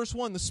 61, verse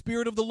 1, "The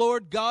Spirit of the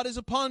Lord God is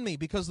upon me,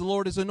 because the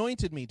Lord has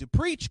anointed me to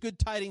preach good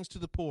tidings to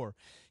the poor.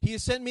 He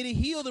has sent me to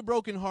heal the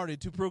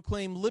brokenhearted, to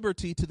proclaim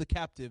liberty to the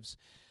captives,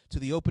 to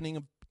the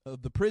opening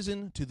of the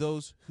prison to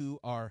those who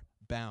are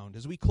bound."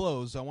 As we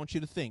close, I want you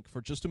to think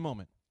for just a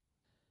moment.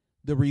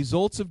 The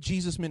results of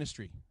Jesus'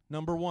 ministry.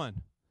 Number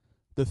 1,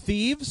 the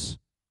thieves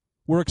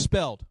were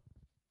expelled.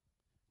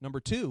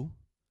 Number 2,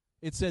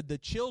 it said the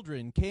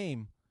children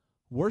came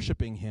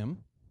worshiping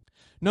Him.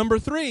 Number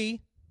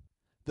 3,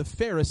 the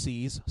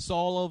Pharisees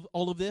saw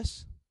all of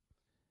this,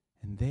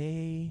 and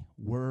they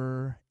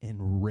were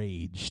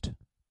enraged.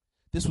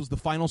 This was the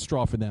final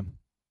straw for them.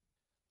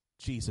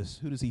 Jesus,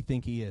 who does He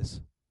think He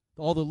is?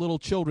 All the little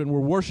children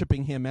were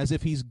worshiping Him as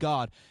if He's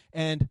God,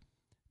 and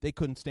they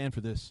couldn't stand for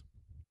this.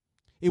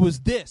 It was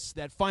this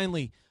that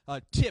finally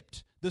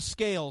tipped the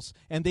scales,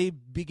 and they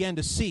began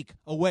to seek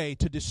a way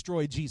to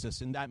destroy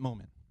Jesus in that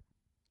moment.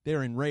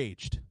 They're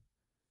enraged.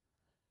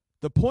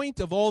 The point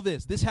of all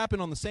this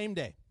happened on the same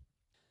day.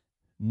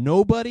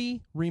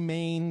 Nobody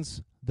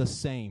remains the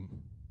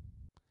same.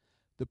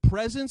 The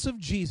presence of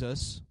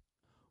Jesus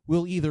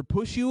will either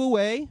push you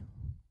away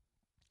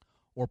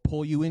or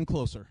pull you in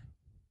closer.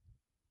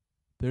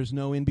 There's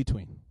no in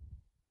between.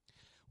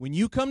 When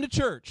you come to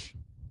church,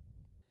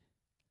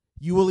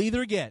 you will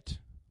either get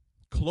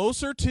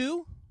closer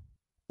to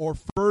or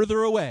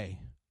further away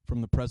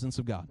from the presence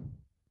of God.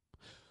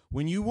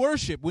 When you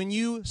worship, when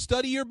you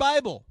study your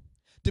Bible,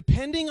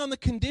 depending on the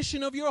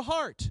condition of your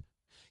heart,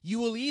 you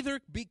will either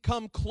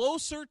become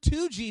closer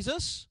to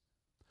Jesus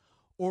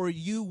or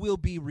you will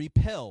be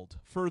repelled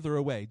further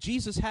away.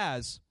 Jesus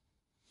has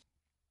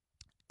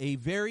a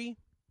very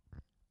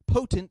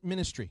potent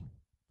ministry.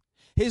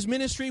 His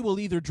ministry will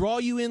either draw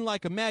you in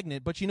like a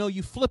magnet, but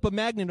you flip a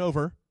magnet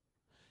over,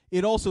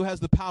 it also has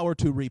the power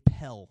to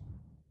repel.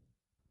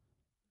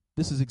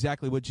 This is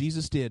exactly what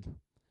Jesus did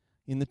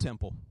in the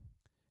temple.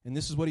 And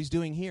this is what he's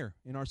doing here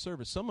in our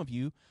service. Some of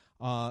you,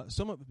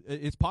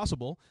 it's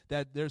possible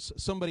that there's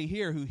somebody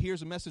here who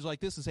hears a message like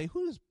this and say,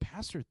 who does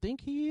pastor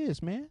think he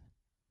is, man?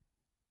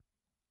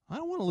 I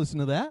don't want to listen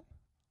to that.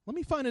 Let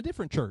me find a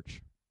different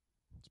church.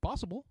 It's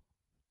possible.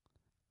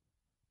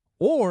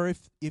 Or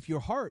if your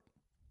heart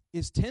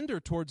is tender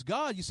towards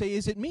God, you say,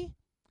 is it me?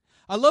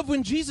 I love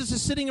when Jesus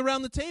is sitting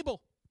around the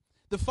table.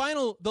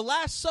 The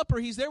Last Supper,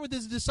 he's there with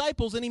his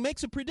disciples, and he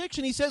makes a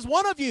prediction. He says,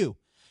 one of you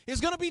is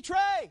going to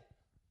betray.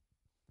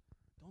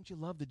 Don't you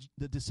love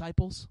the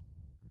disciples?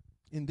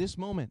 In this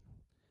moment,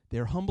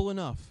 they're humble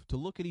enough to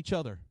look at each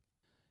other.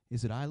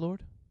 Is it I,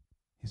 Lord?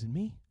 Is it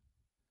me?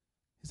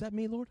 Is that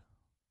me, Lord?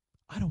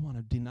 I don't want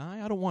to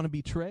deny. I don't want to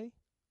betray.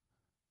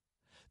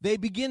 They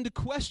begin to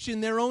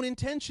question their own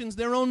intentions,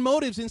 their own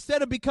motives,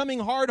 instead of becoming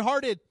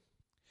hard-hearted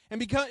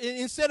and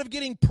instead of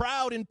getting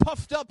proud and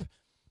puffed up.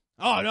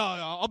 Oh, no,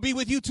 I'll be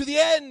with you to the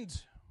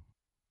end.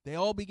 They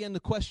all begin to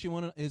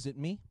question, is it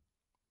me?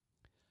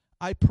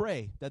 I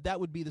pray that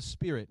would be the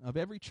spirit of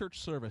every church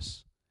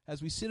service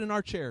as we sit in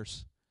our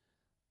chairs.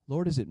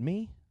 Lord, is it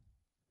me?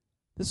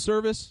 This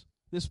service,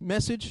 this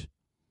message,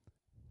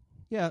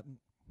 yeah,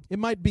 it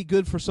might be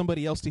good for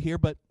somebody else to hear,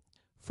 but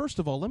first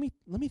of all, let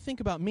me think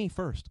about me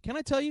first. Can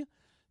I tell you,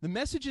 the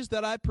messages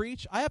that I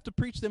preach, I have to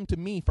preach them to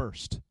me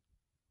first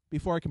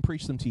before I can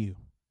preach them to you.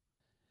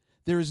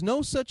 There is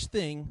no such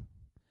thing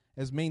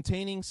as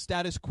maintaining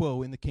status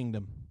quo in the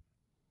kingdom.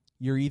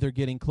 You're either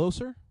getting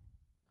closer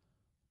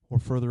or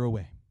further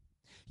away.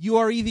 You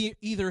are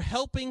either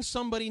helping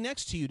somebody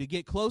next to you to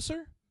get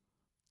closer,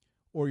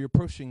 or you're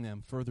pushing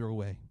them further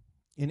away.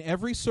 In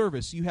every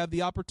service, you have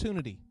the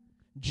opportunity.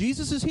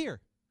 Jesus is here.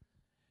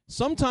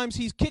 Sometimes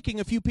he's kicking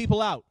a few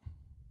people out.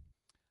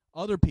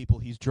 Other people,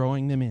 he's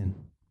drawing them in.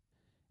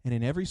 And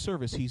in every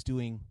service, he's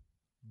doing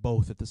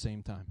both at the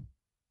same time.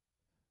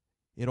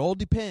 It all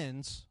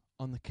depends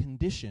on the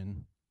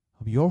condition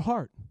of your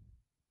heart.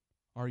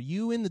 Are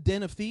you in the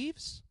den of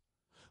thieves?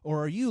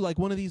 Or are you like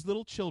one of these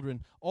little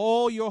children?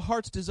 All your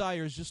heart's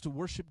desire is just to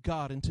worship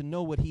God and to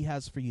know what he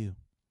has for you.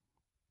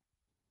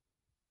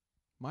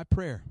 My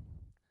prayer,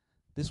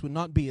 this would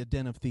not be a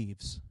den of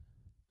thieves,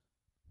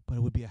 but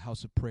it would be a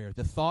house of prayer.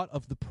 The thought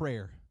of the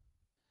prayer.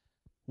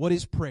 What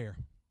is prayer?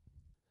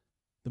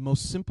 The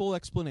most simple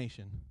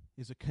explanation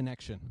is a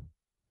connection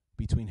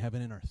between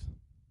heaven and earth.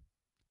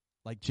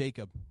 Like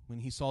Jacob, when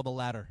he saw the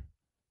ladder.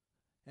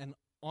 And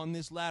on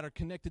this ladder,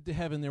 connected to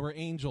heaven, there were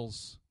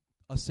angels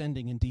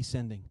ascending and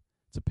descending.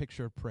 It's a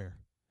picture of prayer.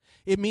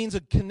 It means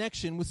a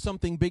connection with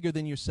something bigger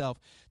than yourself.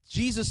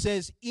 Jesus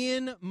says,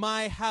 in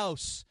my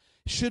house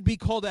should be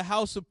called a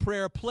house of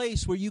prayer, a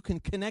place where you can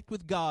connect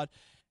with God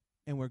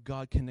and where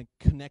God can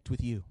connect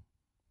with you.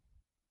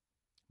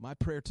 My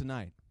prayer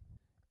tonight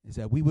is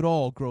that we would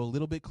all grow a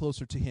little bit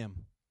closer to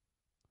him,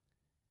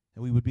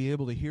 that we would be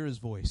able to hear his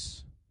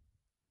voice,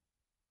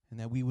 and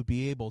that we would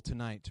be able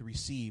tonight to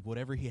receive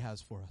whatever he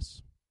has for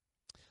us.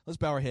 Let's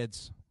bow our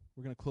heads.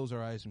 We're going to close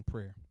our eyes in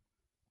prayer.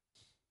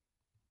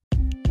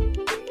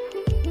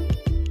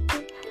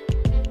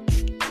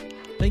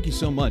 Thank you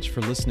so much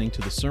for listening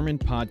to the sermon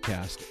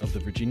podcast of the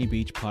Virginia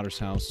Beach Potter's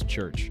House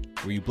Church.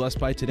 Were you blessed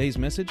by today's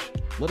message?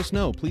 Let us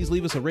know. Please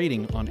leave us a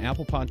rating on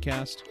Apple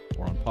Podcast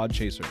or on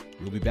Podchaser.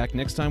 We'll be back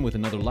next time with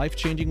another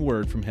life-changing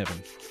word from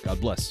heaven. God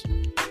bless.